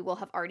 we will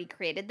have already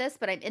created this,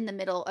 but I'm in the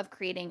middle of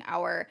creating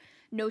our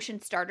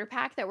Notion starter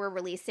pack that we're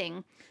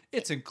releasing.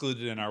 It's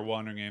included in our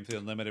Wandering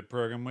Amphitheater Unlimited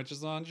program, which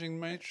is launching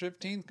March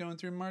 15th, going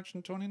through March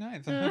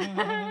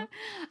 29th.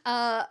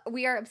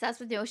 We are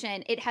obsessed with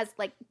Notion. It has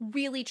like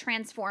really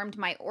transformed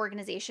my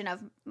organization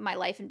of my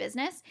life and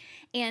business.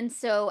 And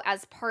so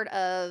as part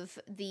of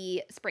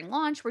the spring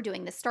launch, we're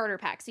doing the starter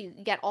pack. So you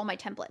get all my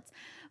templates.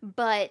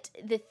 But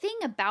the thing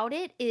about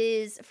it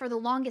is, for the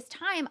longest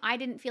time, I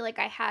didn't feel like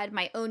I had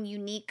my own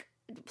unique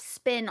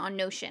spin on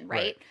Notion,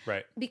 right?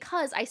 Right.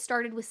 Because I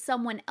started with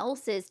someone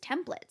else's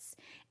templates,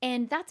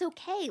 and that's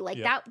okay. Like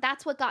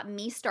that's what got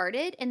me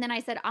started. And then I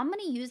said, I'm going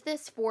to use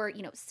this for,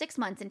 6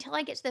 months until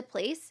I get to the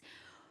place.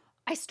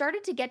 I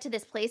started to get to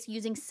this place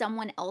using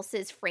someone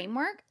else's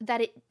framework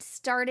that I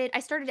started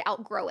to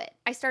outgrow it.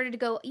 I started to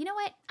go, you know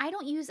what? I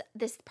don't use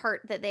this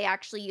part that they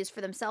actually use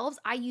for themselves.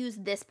 I use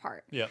this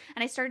part. Yeah.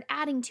 And I started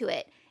adding to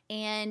it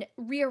and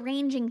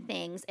rearranging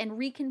things and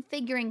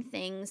reconfiguring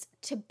things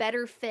to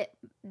better fit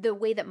the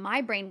way that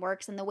my brain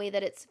works and the way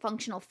that it's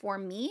functional for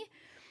me.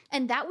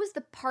 And that was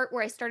the part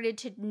where I started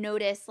to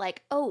notice,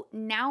 like, oh,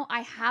 now I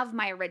have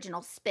my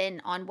original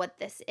spin on what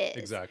this is.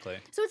 Exactly.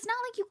 So it's not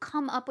like you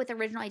come up with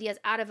original ideas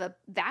out of a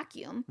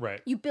vacuum. Right.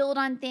 You build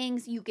on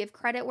things. You give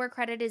credit where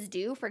credit is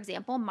due. For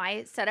example,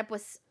 my setup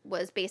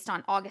was based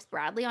on August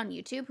Bradley on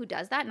YouTube, who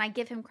does that. And I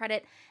give him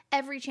credit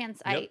every chance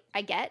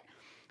I get.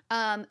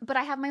 But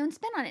I have my own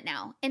spin on it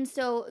now. And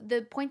so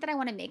the point that I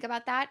want to make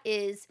about that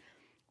is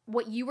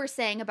what you were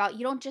saying about,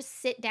 you don't just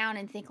sit down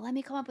and think, let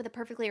me come up with a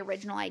perfectly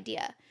original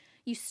idea.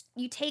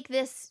 You take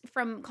this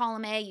from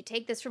column A, you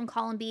take this from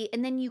column B,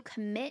 and then you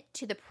commit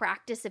to the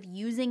practice of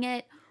using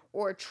it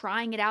or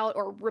trying it out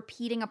or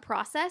repeating a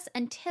process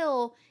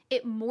until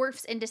it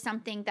morphs into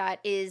something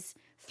that is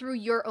through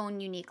your own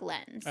unique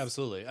lens.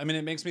 Absolutely. I mean,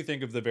 it makes me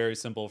think of the very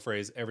simple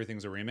phrase,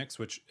 everything's a remix,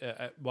 which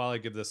while I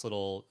give this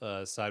little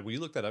side, will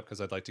you look that up?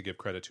 Because I'd like to give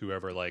credit to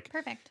whoever,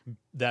 Perfect.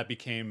 That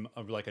became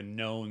a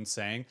known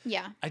saying.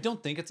 Yeah. I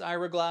don't think it's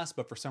Ira Glass,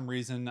 but for some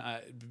reason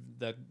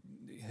that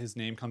his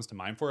name comes to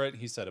mind for it.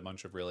 He said a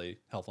bunch of really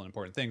helpful and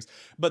important things.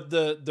 But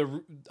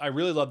I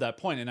really love that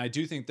point. And I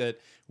do think that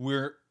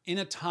we're in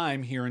a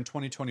time here in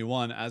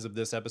 2021, as of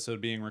this episode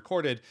being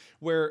recorded,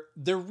 where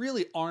there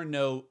really are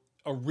no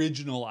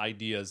original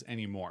ideas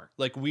anymore.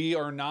 Like, we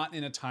are not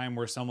in a time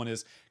where someone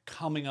is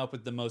coming up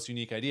with the most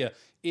unique idea.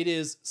 It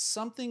is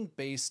something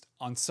based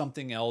on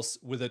something else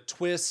with a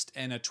twist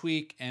and a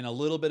tweak and a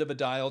little bit of a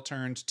dial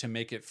turned to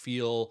make it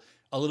feel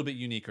a little bit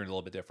unique or a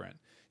little bit different.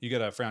 You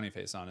got a frowny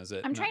face on, is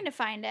it? I'm trying to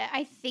find it.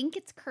 I think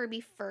it's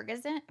Kirby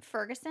Ferguson.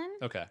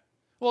 Okay.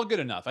 Well, good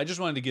enough. I just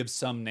wanted to give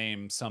some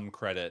name, some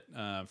credit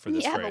for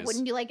this phrase. Yeah, but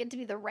wouldn't you like it to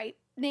be the right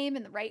name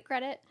and the right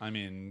credit? I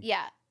mean...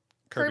 Yeah.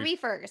 Kirby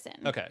Ferguson.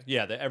 Okay.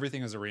 Yeah.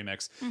 Everything is a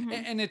remix. Mm-hmm.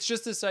 And it's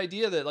just this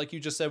idea that, like you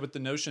just said with the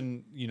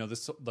Notion,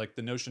 this like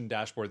the Notion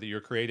dashboard that you're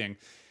creating.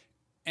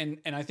 And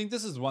I think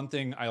this is one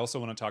thing I also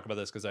want to talk about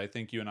this, because I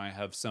think you and I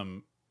have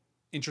some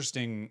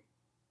interesting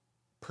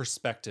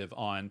perspective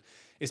on,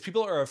 is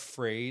people are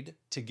afraid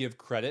to give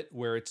credit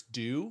where it's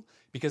due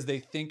because they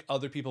think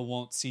other people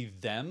won't see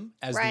them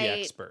as the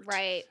expert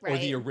or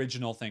the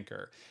original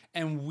thinker.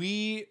 And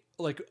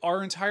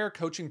our entire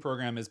coaching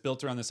program is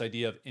built around this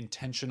idea of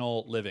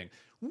intentional living.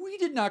 We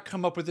did not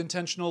come up with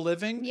intentional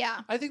living.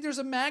 Yeah. I think there's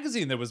a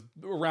magazine that was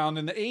around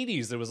in the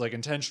 80s that was like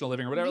intentional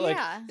living or whatever.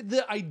 Yeah. Like,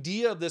 the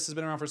idea of this has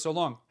been around for so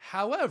long.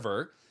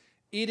 However,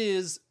 it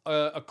is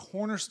a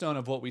cornerstone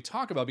of what we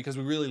talk about because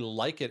we really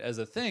like it as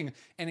a thing.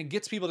 And it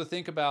gets people to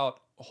think about,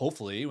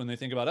 hopefully, when they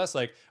think about us,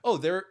 like, oh,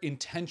 they're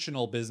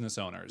intentional business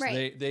owners.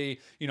 Right. They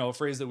a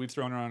phrase that we've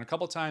thrown around a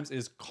couple of times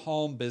is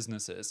calm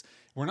businesses.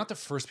 We're not the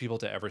first people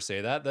to ever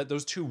say that.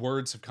 Those two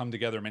words have come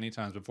together many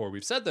times before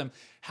we've said them.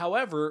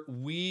 However,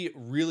 we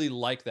really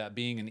like that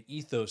being an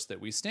ethos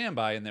that we stand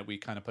by and that we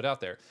kind of put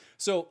out there.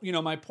 So,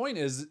 my point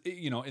is,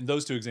 in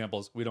those two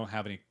examples, we don't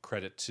have any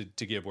credit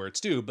to give where it's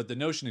due, but the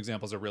Notion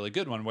example is a really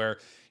good one where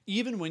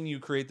even when you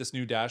create this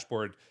new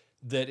dashboard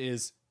that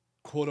is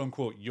quote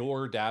unquote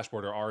your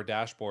dashboard or our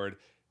dashboard,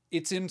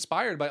 it's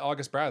inspired by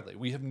August Bradley.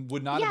 We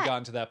would not have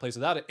gotten to that place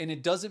without it. And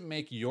it doesn't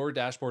make your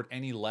dashboard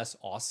any less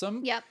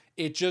awesome. Yep.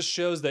 It just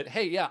shows that,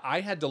 hey, yeah,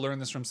 I had to learn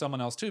this from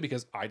someone else too,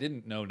 because I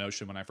didn't know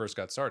Notion when I first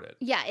got started.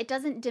 Yeah, it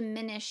doesn't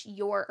diminish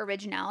your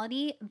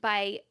originality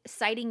by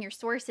citing your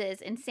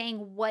sources and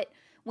saying what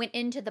went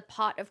into the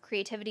pot of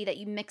creativity that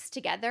you mixed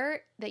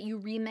together, that you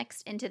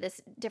remixed into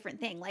this different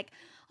thing. Like,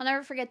 I'll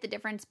never forget the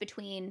difference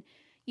between,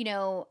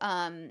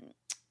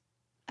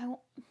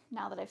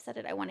 now that I've said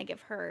it, I want to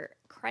give her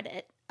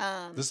credit.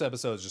 This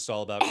episode is just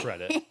all about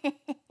credit.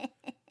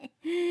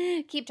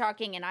 Keep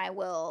talking and I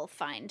will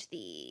find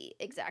the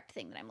exact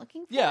thing that I'm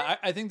looking for. Yeah,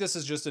 I think this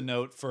is just a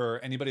note for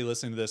anybody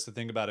listening to this to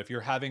think about. If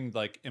you're having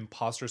like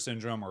imposter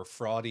syndrome or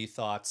fraudy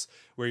thoughts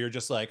where you're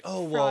just like,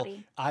 oh, well,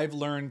 Fraudy. I've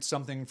learned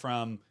something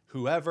from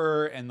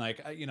whoever and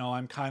like,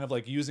 I'm kind of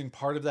like using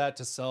part of that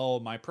to sell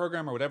my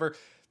program or whatever.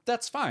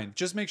 That's fine.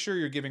 Just make sure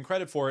you're giving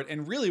credit for it.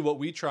 And really what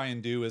we try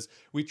and do is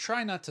we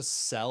try not to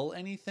sell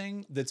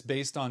anything that's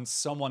based on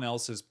someone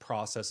else's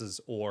processes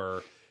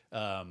or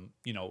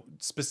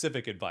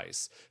specific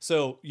advice.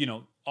 So,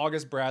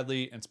 August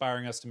Bradley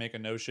inspiring us to make a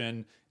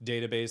Notion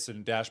database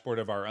and dashboard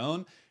of our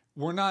own.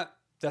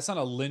 That's not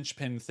a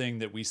linchpin thing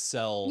that we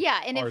sell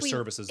and our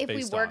services based on.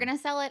 If we were going to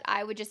sell it,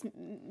 I would just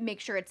make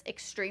sure it's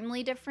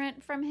extremely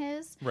different from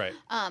his. Right.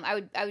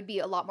 I would be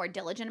a lot more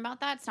diligent about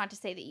that. It's not to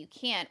say that you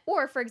can't.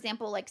 Or, for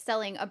example, like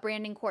selling a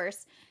branding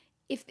course,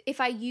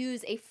 if I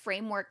use a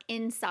framework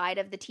inside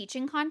of the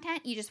teaching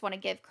content, you just want to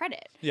give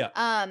credit. Yeah.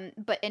 And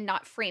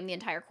not frame the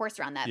entire course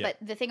around that. Yeah.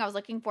 But the thing I was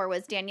looking for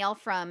was Danielle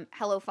from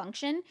Hello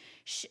Function.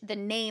 The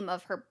name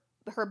of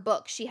her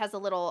book, she has a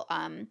little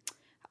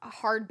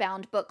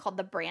hardbound book called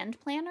The Brand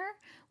Planner,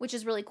 which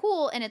is really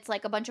cool. And it's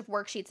like a bunch of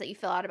worksheets that you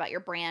fill out about your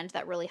brand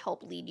that really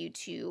help lead you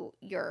to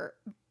your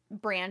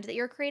brand that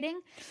you're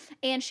creating.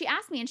 And she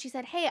asked me and she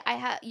said, hey,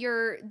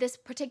 this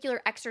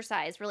particular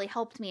exercise really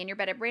helped me in your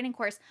Better Branding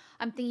course.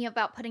 I'm thinking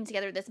about putting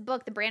together this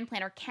book, The Brand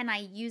Planner. Can I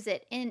use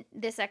it in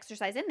this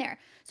exercise in there?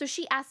 So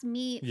she asked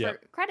me for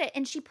credit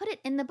and she put it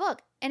in the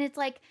book. And it's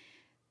like,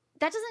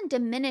 that doesn't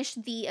diminish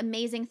the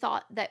amazing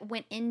thought that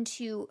went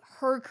into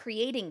her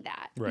creating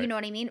that. Right. You know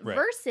what I mean? Right.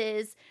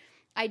 Versus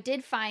I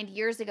did find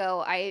years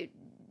ago,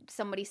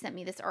 somebody sent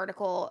me this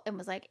article and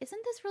was like,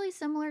 isn't this really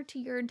similar to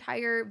your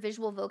entire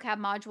visual vocab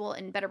module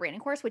in Better Branding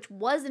course, which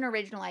was an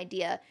original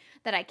idea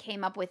that I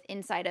came up with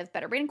inside of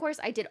Better Branding course.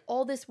 I did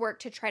all this work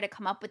to try to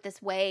come up with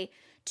this way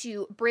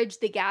to bridge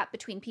the gap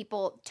between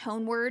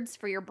tone words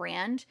for your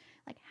brand,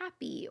 like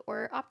happy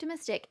or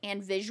optimistic,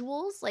 and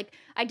visuals. Like,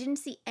 I didn't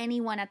see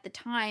anyone at the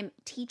time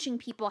teaching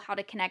people how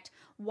to connect.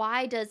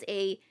 Why does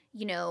a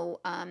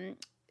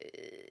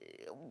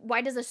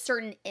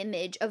certain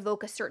image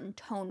evoke a certain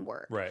tone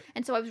word? Right.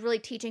 And so I was really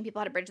teaching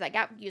people how to bridge that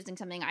gap using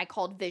something I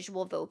called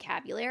visual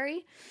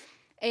vocabulary.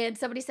 And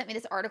somebody sent me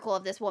this article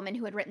of this woman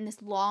who had written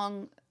this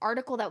long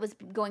article that was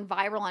going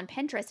viral on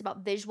Pinterest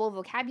about visual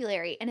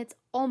vocabulary. And it's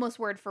almost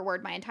word for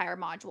word my entire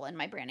module in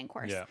my branding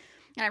course. Yeah.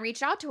 And I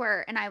reached out to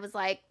her and I was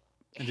like,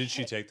 And did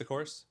she take the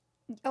course?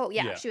 oh,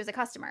 yeah, she was a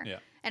customer. Yeah.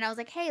 And I was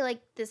like, hey,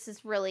 like, this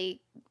is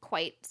really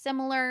quite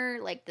similar.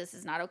 Like, this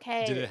is not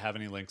okay. Did it have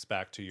any links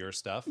back to your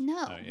stuff?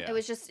 No. It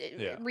was just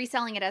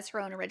reselling it as her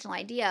own original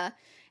idea.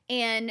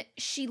 And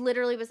she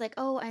literally was like,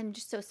 oh, I'm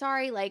just so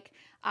sorry. Like,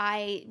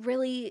 I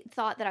really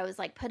thought that I was,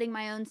 like, putting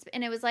my own...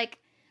 And it was like,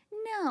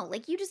 no.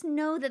 Like, you just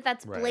know that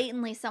that's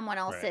blatantly someone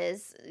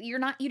else's.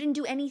 Right. You didn't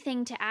do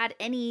anything to add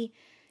any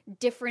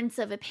difference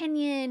of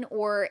opinion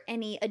or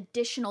any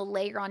additional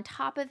layer on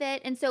top of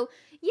it. And so,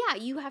 yeah,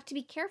 you have to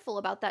be careful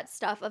about that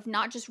stuff of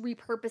not just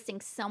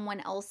repurposing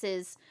someone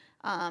else's.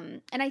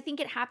 And I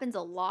think it happens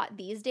a lot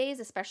these days,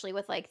 especially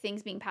with like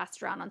things being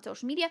passed around on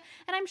social media.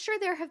 And I'm sure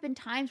there have been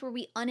times where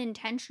we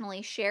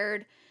unintentionally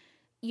shared,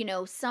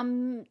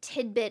 some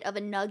tidbit of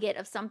a nugget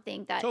of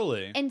something that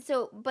totally. And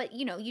so, but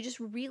you just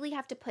really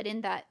have to put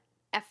in that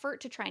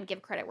effort to try and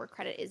give credit where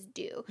credit is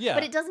due. Yeah.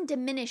 But it doesn't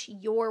diminish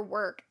your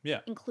work, yeah,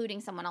 including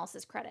someone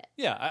else's credit.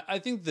 Yeah, I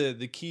think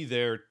the key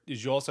there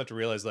is you also have to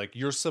realize like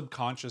your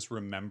subconscious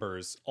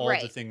remembers all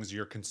the things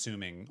you're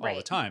consuming all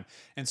the time.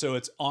 And so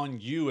it's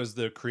on you as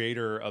the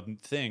creator of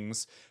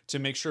things to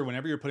make sure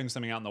whenever you're putting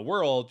something out in the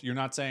world, you're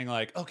not saying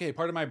like, okay,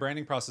 part of my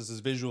branding process is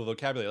visual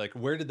vocabulary. Like,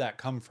 where did that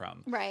come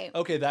from? Right.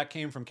 Okay, that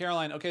came from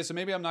Caroline. Okay, so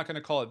maybe I'm not going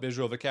to call it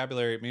visual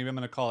vocabulary. Maybe I'm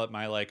going to call it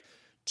my like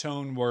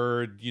tone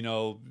word,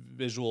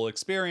 visual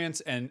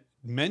experience, and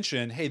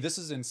mention, hey, this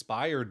is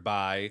inspired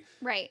by,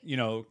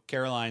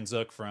 Caroline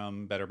Zook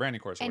from Better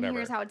Branding course or and whatever.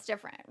 Here's how it's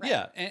different. Right?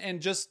 Yeah.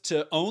 And just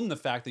to own the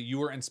fact that you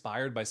were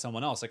inspired by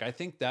someone else. Like, I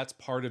think that's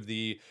part of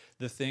the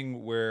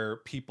thing where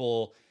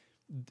people,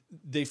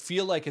 they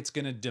feel like it's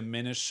going to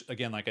diminish,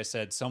 again, like I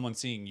said, someone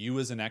seeing you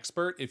as an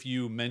expert if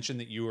you mention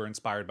that you were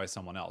inspired by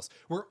someone else.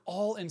 We're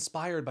all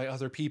inspired by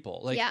other people,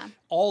 like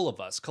all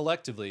of us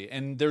collectively.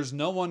 And there's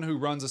no one who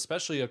runs,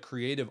 especially a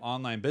creative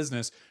online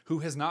business, who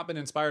has not been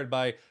inspired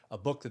by a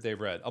book that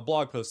they've read, a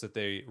blog post that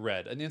they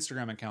read, an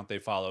Instagram account they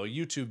follow, a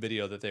YouTube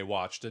video that they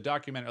watched, a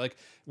documentary. Like,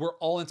 we're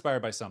all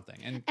inspired by something,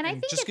 and I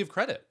think just give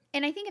credit.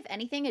 And I think if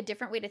anything, a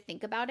different way to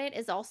think about it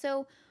is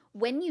also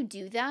when you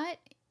do that,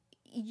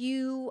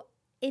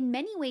 in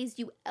many ways,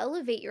 you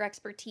elevate your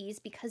expertise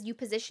because you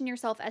position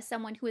yourself as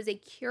someone who is a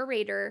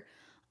curator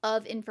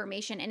of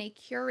information and a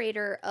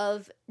curator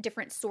of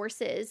different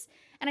sources.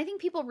 And I think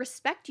people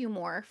respect you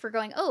more for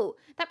going, oh,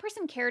 that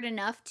person cared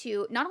enough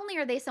to, not only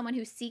are they someone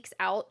who seeks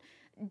out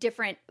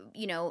different,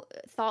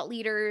 thought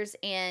leaders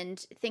and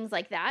things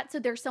like that. So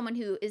they're someone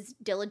who is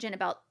diligent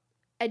about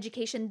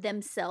education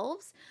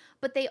themselves,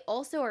 but they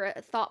also are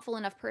a thoughtful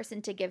enough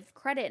person to give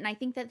credit. And I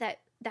think that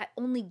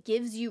only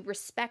gives you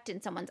respect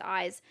in someone's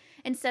eyes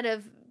instead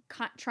of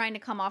trying to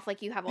come off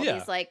like you have all Yeah.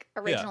 these like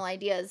original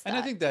ideas. And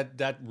I think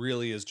that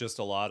really is just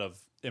a lot of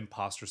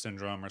imposter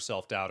syndrome or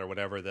self-doubt or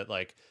whatever, that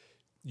like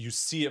you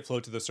see it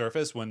float to the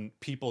surface when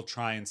people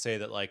try and say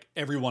that like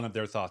every one of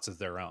their thoughts is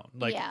their own.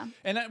 Like, Yeah.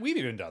 and we've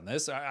even done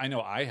this. I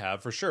know I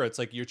have for sure. It's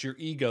like it's your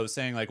ego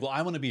saying like, well,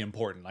 I want to be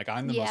important. Like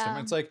I'm the most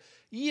important. It's like,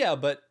 yeah,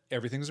 but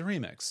everything's a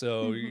remix.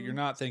 So you're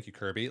not, thank you,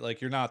 Kirby.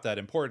 Like you're not that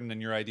important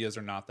and your ideas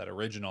are not that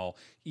original,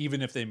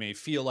 even if they may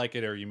feel like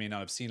it, or you may not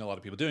have seen a lot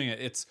of people doing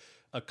it. It's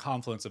a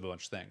confluence of a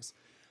bunch of things.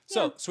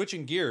 So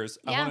switching gears,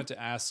 I wanted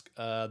to ask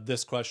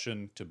this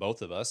question to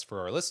both of us for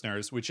our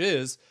listeners, which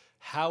is,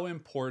 how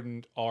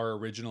important are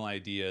original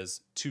ideas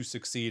to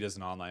succeed as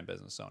an online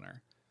business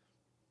owner?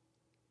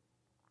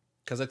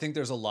 Because I think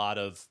there's a lot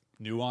of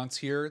nuance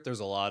here. There's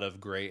a lot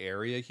of gray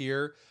area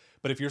here.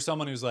 But if you're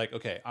someone who's like,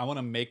 okay, I want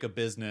to make a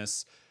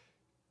business,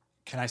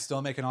 can I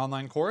still make an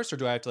online course, or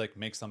do I have to like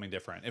make something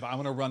different? If I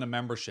want to run a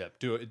membership,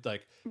 do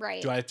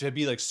I have to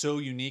be like so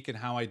unique in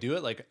how I do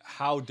it? Like,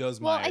 how does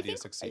my idea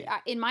succeed?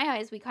 In my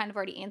eyes, we kind of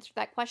already answered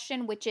that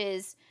question, which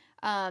is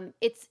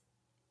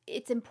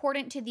it's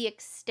important to the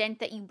extent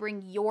that you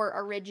bring your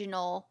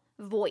original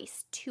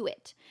voice to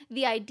it.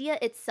 The idea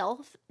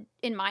itself,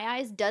 in my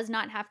eyes, does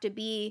not have to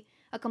be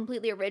a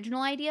completely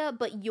original idea,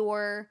 but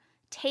your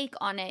take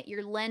on it,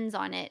 your lens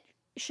on it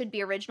should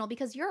be original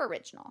because you're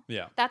original.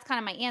 Yeah. That's kind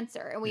of my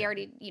answer. And we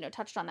already,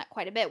 touched on that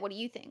quite a bit. What do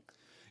you think?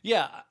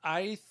 Yeah,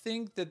 I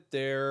think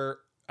that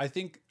I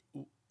think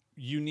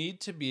you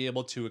need to be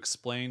able to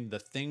explain the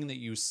thing that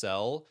you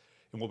sell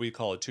in what we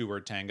call a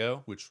 2-word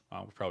tango, which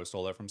we probably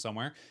stole that from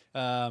somewhere.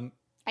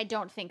 I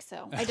don't think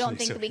so. I don't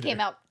think that we came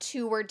out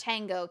 2-word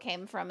tango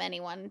came from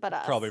anyone but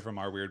us. Probably from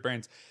our weird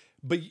brains.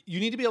 But you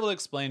need to be able to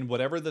explain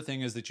whatever the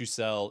thing is that you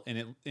sell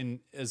in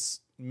as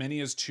many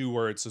as 2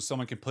 words so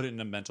someone can put it in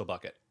a mental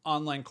bucket.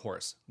 Online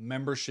course,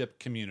 membership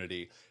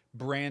community,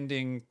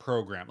 branding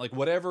program, like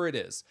whatever it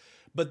is.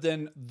 But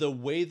then the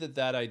way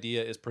that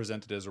idea is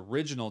presented as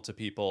original to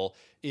people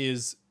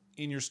is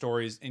in your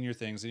stories, in your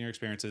things, in your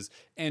experiences.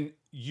 And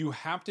you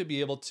have to be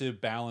able to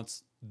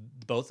balance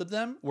both of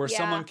them where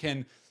someone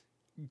can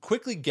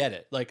quickly get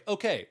it. Like,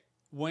 okay,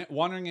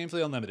 Wandering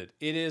Aimfully Unlimited,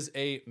 it is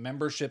a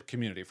membership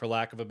community, for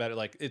lack of a better,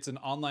 like it's an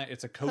online,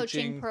 it's a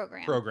coaching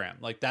program.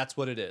 Like that's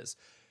what it is.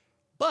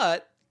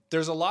 But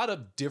there's a lot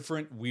of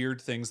different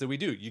weird things that we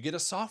do. You get a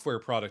software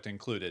product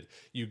included.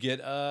 You get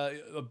a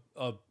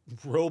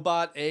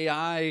robot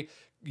AI,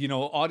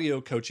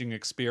 audio coaching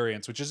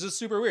experience, which is just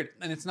super weird.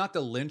 And it's not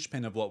the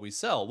linchpin of what we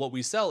sell. What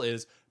we sell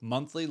is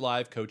monthly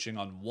live coaching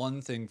on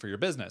one thing for your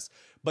business.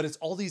 But it's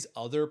all these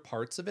other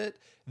parts of it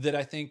that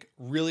I think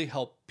really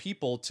help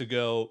people to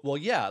go, well,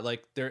 yeah,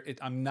 like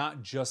I'm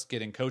not just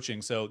getting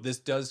coaching. So this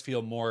does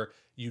feel more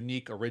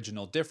unique,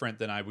 original, different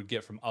than I would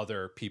get from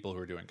other people who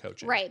are doing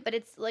coaching. Right. But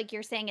it's like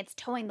you're saying, it's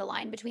towing the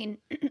line between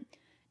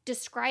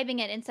describing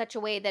it in such a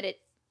way that it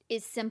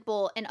is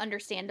simple and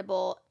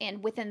understandable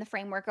and within the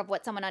framework of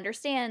what someone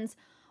understands,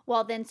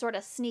 while then sort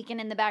of sneaking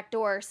in the back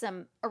door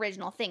some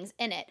original things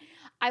in it.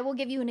 I will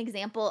give you an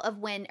example of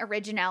when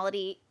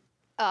originality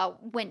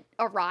went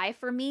awry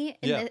for me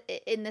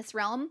in this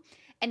realm,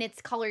 and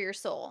it's Color Your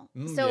Soul.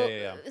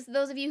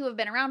 Those of you who have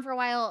been around for a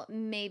while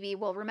maybe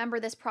will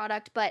remember this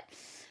product, but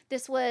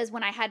this was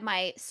when I had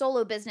my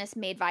solo business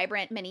Made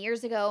Vibrant many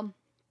years ago.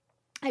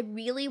 I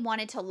really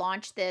wanted to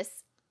launch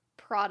this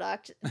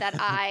product that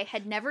I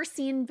had never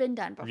seen been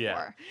done before.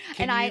 Yeah.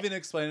 Can you even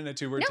explain it in a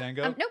 2-word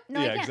tango? No,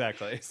 I can't.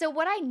 Exactly. So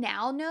what I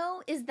now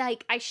know is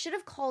like I should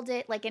have called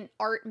it like an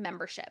art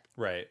membership.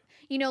 Right.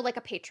 Like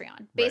a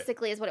Patreon,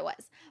 basically is what it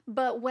was.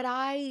 But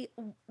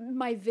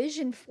my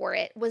vision for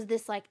it was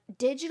this like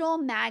digital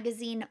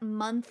magazine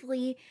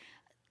monthly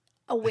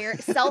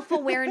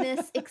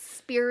self-awareness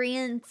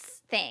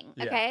experience thing.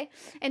 Okay.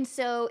 And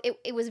so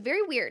it was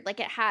very weird. Like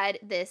it had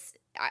this,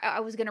 I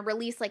was going to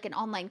release like an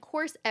online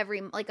course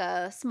like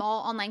a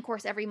small online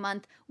course every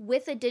month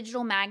with a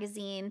digital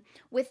magazine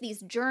with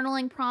these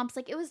journaling prompts.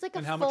 Like it was like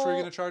and how much were you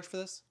going to charge for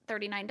this?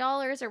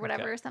 $39 or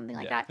whatever, something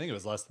like that. I think it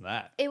was less than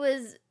that. It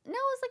was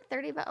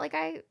like $30. It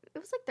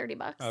was like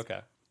 $30. Okay.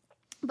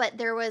 But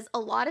there was a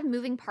lot of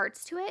moving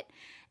parts to it.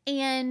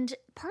 And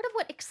part of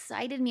what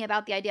excited me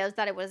about the idea was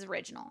that it was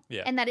original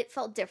and that it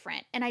felt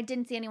different and I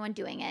didn't see anyone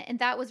doing it. And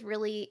that was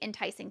really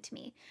enticing to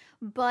me.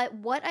 But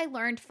what I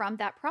learned from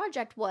that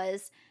project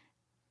was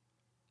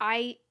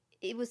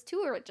it was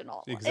too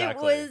original.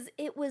 Exactly.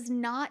 It was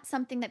not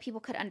something that people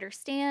could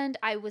understand.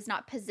 I was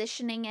not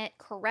positioning it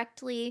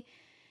correctly.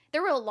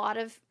 There were a lot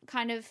of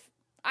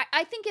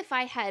I think if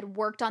I had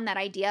worked on that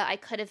idea, I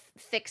could have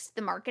fixed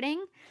the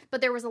marketing,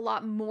 but there was a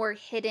lot more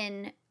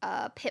hidden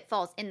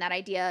pitfalls in that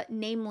idea,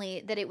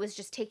 namely that it was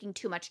just taking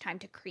too much time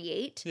to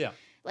create. Yeah.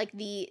 Like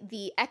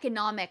the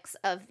economics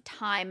of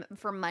time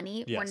for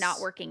money were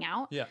not working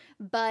out. Yeah.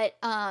 But,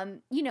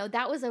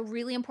 that was a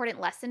really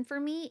important lesson for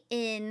me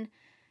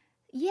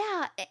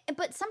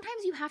but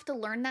sometimes you have to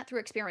learn that through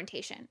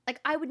experimentation. Like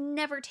I would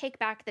never take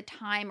back the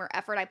time or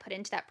effort I put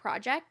into that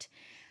project.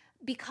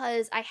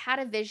 because I had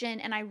a vision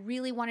and I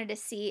really wanted to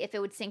see if it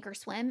would sink or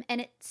swim,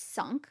 and it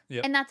sunk.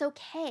 Yep. And that's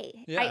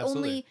okay. Yeah,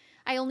 absolutely.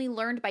 I only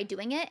learned by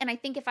doing it. And I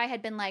think if I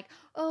had been like,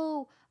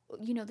 oh,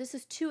 this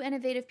is too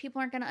innovative, people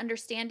aren't going to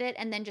understand it,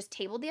 and then just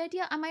tabled the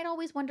idea, I might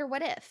always wonder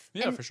what if.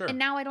 Yeah, for sure. And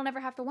now I don't ever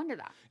have to wonder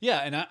that. Yeah,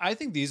 and I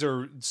think these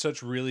are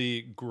such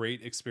really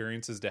great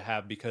experiences to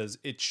have because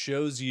it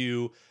shows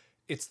you,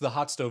 it's the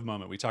hot stove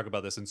moment. We talk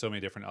about this in so many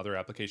different other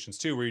applications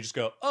too, where you just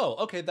go, oh,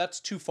 okay,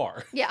 that's too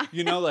far. Yeah.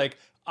 Like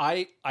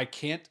I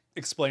can't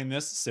explain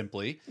this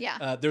simply.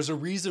 Yeah. There's a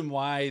reason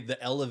why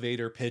the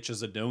elevator pitch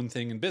is a known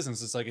thing in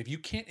business. It's like, if you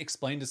can't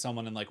explain to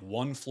someone in like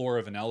one floor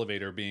of an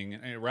elevator being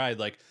a ride,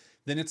 like,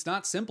 then it's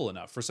not simple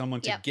enough for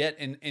someone to get.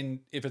 And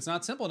if it's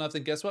not simple enough,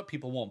 then guess what?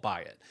 People won't buy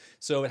it.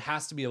 So it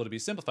has to be able to be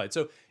simplified.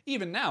 So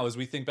even now, as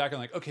we think back on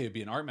like, okay, it'd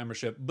be an art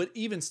membership, but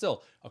even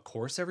still a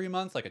course every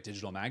month, like a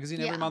digital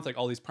magazine every month, like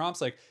all these prompts,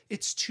 like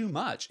it's too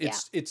much.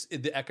 It's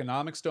the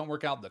economics don't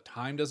work out. The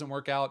time doesn't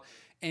work out.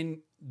 And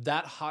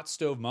that hot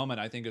stove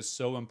moment, I think, is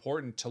so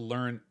important to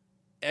learn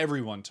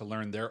everyone to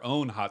learn their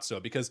own hot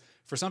stove, because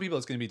for some people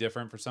it's going to be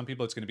different. For some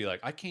people it's going to be like,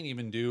 I can't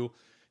even do,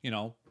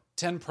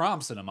 10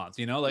 prompts in a month,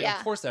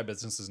 of course that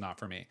business is not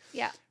for me.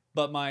 Yeah.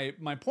 But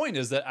my point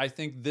is that I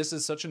think this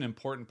is such an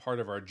important part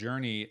of our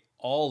journey,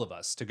 all of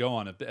us, to go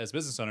on as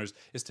business owners,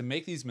 is to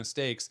make these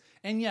mistakes.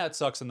 And yeah, it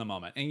sucks in the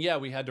moment. And yeah,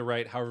 we had to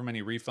write however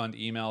many refund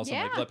emails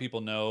and like let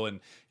people know. And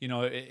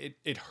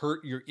it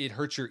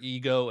hurts your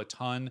ego a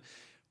ton,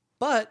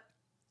 but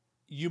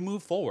you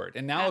move forward.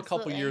 And now a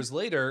couple years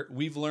later,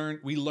 we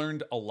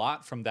learned a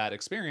lot from that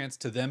experience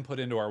to then put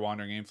into our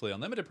Wandering Aimfully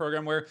Unlimited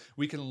program, where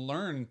we can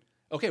learn,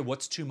 okay,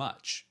 what's too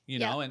much,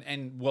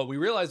 and what we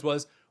realized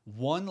was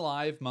one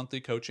live monthly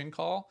coaching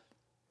call.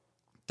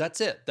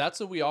 That's it. That's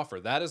what we offer.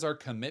 That is our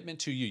commitment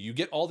to you. You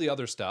get all the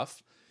other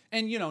stuff.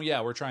 And,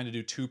 we're trying to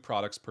do 2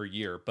 products per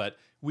year, but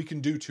we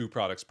can do 2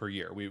 products per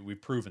year. We've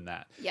proven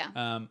that.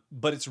 Yeah.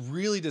 But it's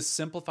really to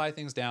simplify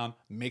things down,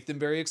 make them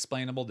very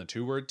explainable, the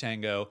 2-word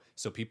tango,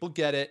 so people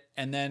get it.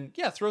 And then,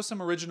 throw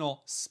some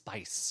original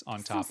spice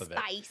on top of it.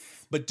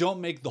 But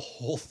don't make the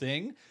whole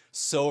thing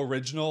so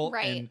original.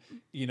 Right.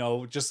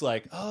 And, just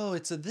like, oh,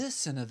 it's a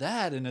this and a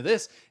that and a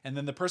this. And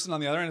then the person on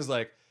the other end is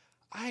like,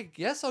 I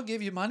guess I'll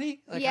give you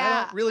money. Like,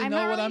 I don't really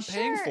know what I'm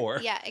paying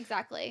for. Yeah,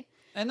 exactly.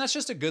 And that's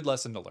just a good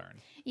lesson to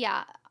learn.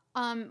 Yeah.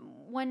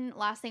 One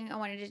last thing I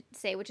wanted to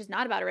say, which is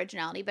not about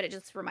originality, but it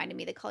just reminded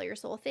me the Color Your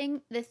Soul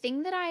thing. The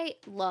thing that I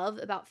love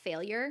about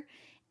failure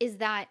is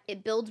that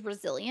it builds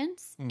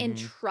resilience and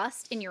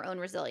trust in your own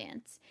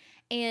resilience.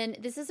 And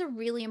this is a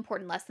really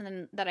important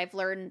lesson that I've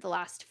learned the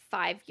last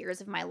 5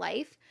 years of my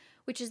life,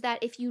 which is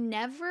that if you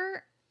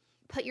never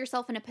put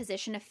yourself in a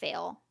position to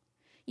fail,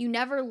 you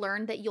never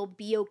learn that you'll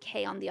be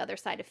okay on the other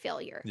side of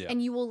failure. Yeah.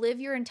 And you will live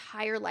your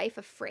entire life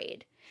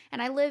afraid.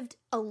 And I lived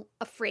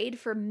afraid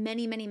for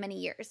many, many, many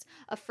years.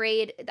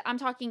 Afraid, I'm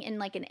talking in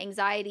like an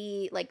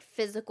anxiety, like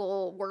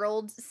physical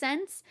world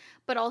sense,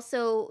 but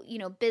also,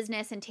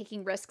 business and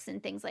taking risks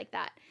and things like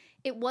that.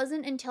 It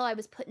wasn't until I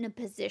was put in a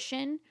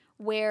position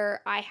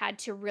where I had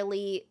to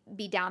really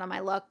be down on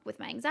my luck with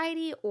my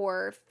anxiety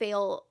or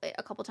fail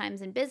a couple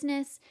times in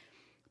business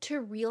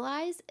to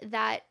realize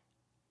that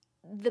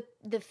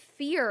the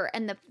fear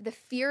and the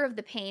fear of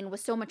the pain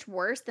was so much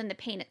worse than the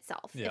pain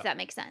itself, if that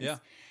makes sense. Yeah.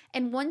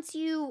 And once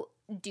you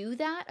do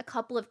that a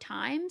couple of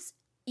times,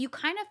 you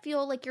kind of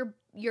feel like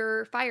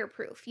you're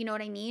fireproof, you know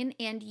what I mean?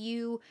 And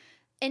you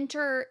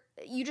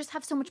just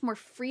have so much more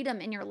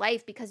freedom in your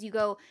life because you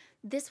go,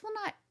 this will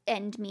not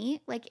end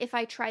me. Like if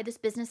I try this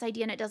business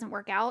idea and it doesn't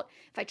work out,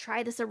 if I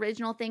try this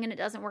original thing and it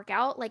doesn't work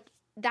out, like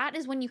that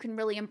is when you can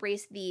really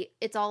embrace the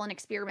it's all an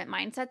experiment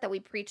mindset that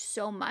we preach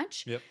so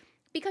much. Yep.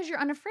 Because you're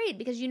unafraid,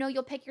 because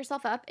you'll pick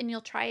yourself up and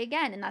you'll try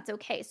again, and that's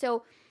okay.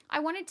 So I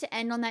wanted to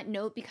end on that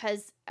note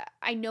because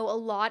I know a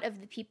lot of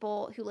the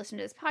people who listen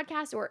to this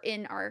podcast or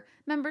in our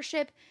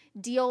membership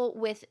deal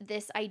with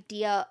this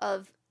idea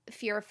of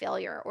fear of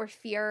failure or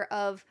fear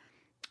of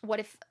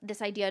what if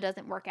this idea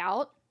doesn't work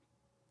out.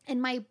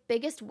 And my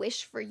biggest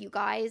wish for you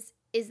guys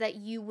is that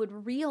you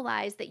would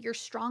realize that you're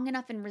strong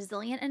enough and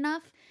resilient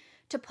enough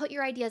to put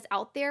your ideas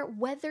out there,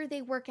 whether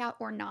they work out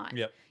or not.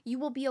 Yep. You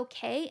will be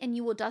okay and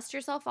you will dust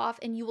yourself off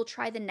and you will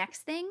try the next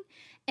thing.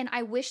 And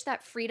I wish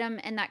that freedom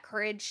and that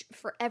courage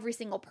for every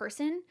single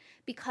person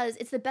because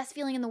it's the best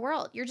feeling in the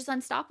world. You're just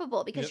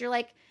unstoppable because you're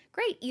like,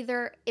 great,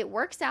 either it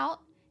works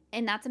out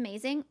and that's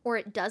amazing or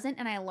it doesn't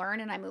and I learn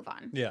and I move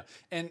on. Yeah.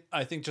 And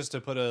I think just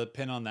to put a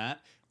pin on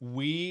that,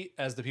 we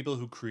as the people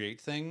who create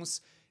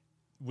things,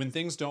 when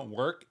things don't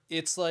work,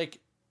 it's like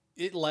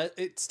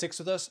it sticks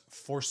with us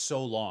for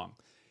so long.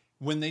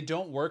 When they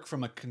don't work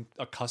from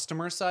a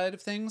customer side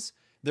of things,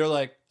 they're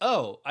like,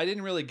 oh, I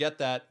didn't really get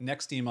that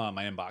next email in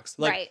my inbox.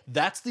 Like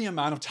that's the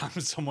amount of time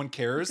someone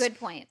cares Good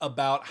point.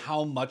 about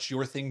how much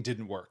your thing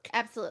didn't work.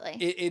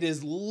 Absolutely. It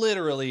is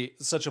literally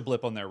such a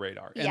blip on their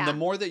radar. And the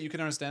more that you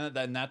can understand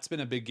that, and that's been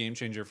a big game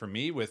changer for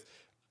me with,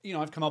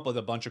 I've come up with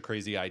a bunch of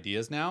crazy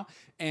ideas now.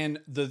 And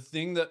the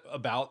thing that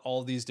about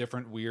all these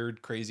different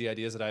weird, crazy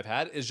ideas that I've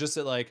had is just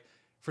that like,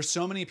 for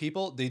so many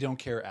people, they don't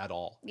care at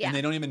all. Yeah. And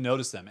they don't even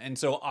notice them. And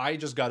so I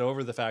just got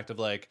over the fact of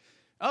like,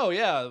 oh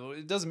yeah,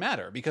 it doesn't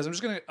matter because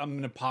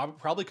I'm gonna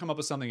probably come up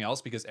with something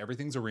else because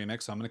everything's a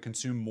remix. So I'm gonna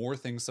consume more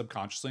things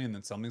subconsciously, and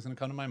then something's gonna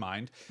come to my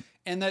mind,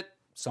 and that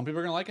some people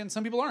are gonna like it and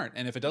some people aren't.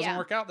 And if it doesn't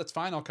work out, that's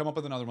fine. I'll come up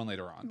with another one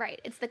later on.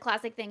 Right. It's the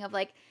classic thing of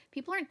like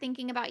people aren't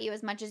thinking about you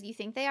as much as you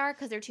think they are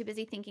because they're too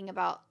busy thinking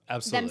about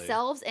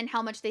themselves and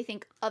how much they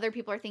think other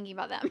people are thinking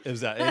about them.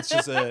 Exactly. It's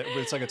just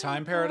it's like a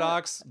time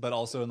paradox, but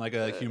also in like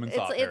a human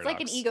thought paradox. It's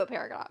like an ego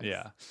paradox.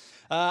 Yeah.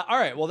 All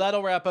right. Well,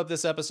 that'll wrap up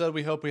this episode.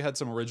 We hope we had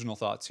some original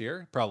thoughts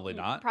here. Probably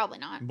not. Probably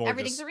not.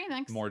 Everything's a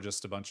remix. More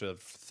just a bunch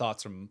of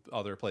thoughts from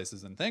other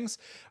places and things.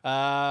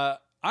 I'm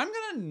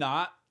going to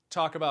not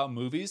talk about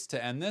movies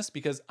to end this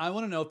because I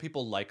want to know if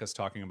people like us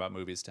talking about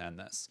movies to end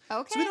this.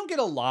 Okay. So we don't get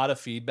a lot of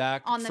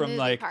feedback on the from movie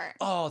like, part.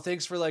 oh,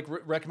 thanks for like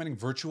recommending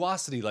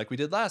Virtuosity like we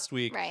did last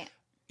week. Right.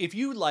 If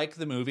you like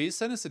the movies,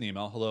 send us an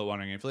email,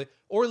 hello@wanderingaimfully,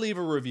 or leave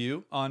a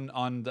review on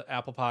the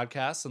Apple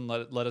Podcasts and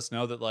let us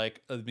know that,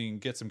 like, I mean,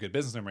 get some good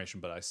business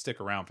information, but I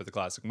stick around for the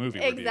classic movie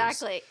reviews.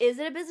 Exactly. Is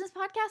it a business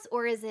podcast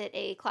or is it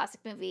a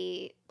classic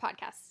movie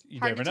podcast?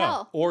 You Hard never to know.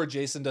 tell. Or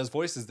Jason does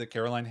voices that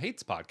Caroline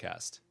hates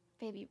podcast.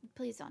 Baby,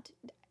 please don't.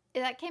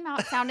 That came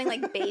out sounding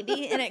like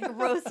baby, and it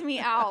grossed me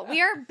out.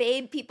 We are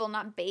babe people,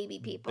 not baby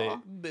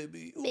people.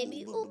 Baby.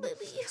 Baby, oh, baby.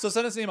 So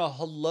send us an email,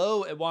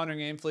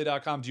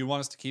 hello@wanderingaimfully.com. Do you want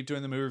us to keep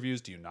doing the movie reviews?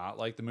 Do you not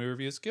like the movie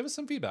reviews? Give us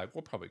some feedback.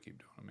 We'll probably keep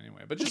doing them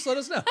anyway, but just let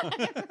us know.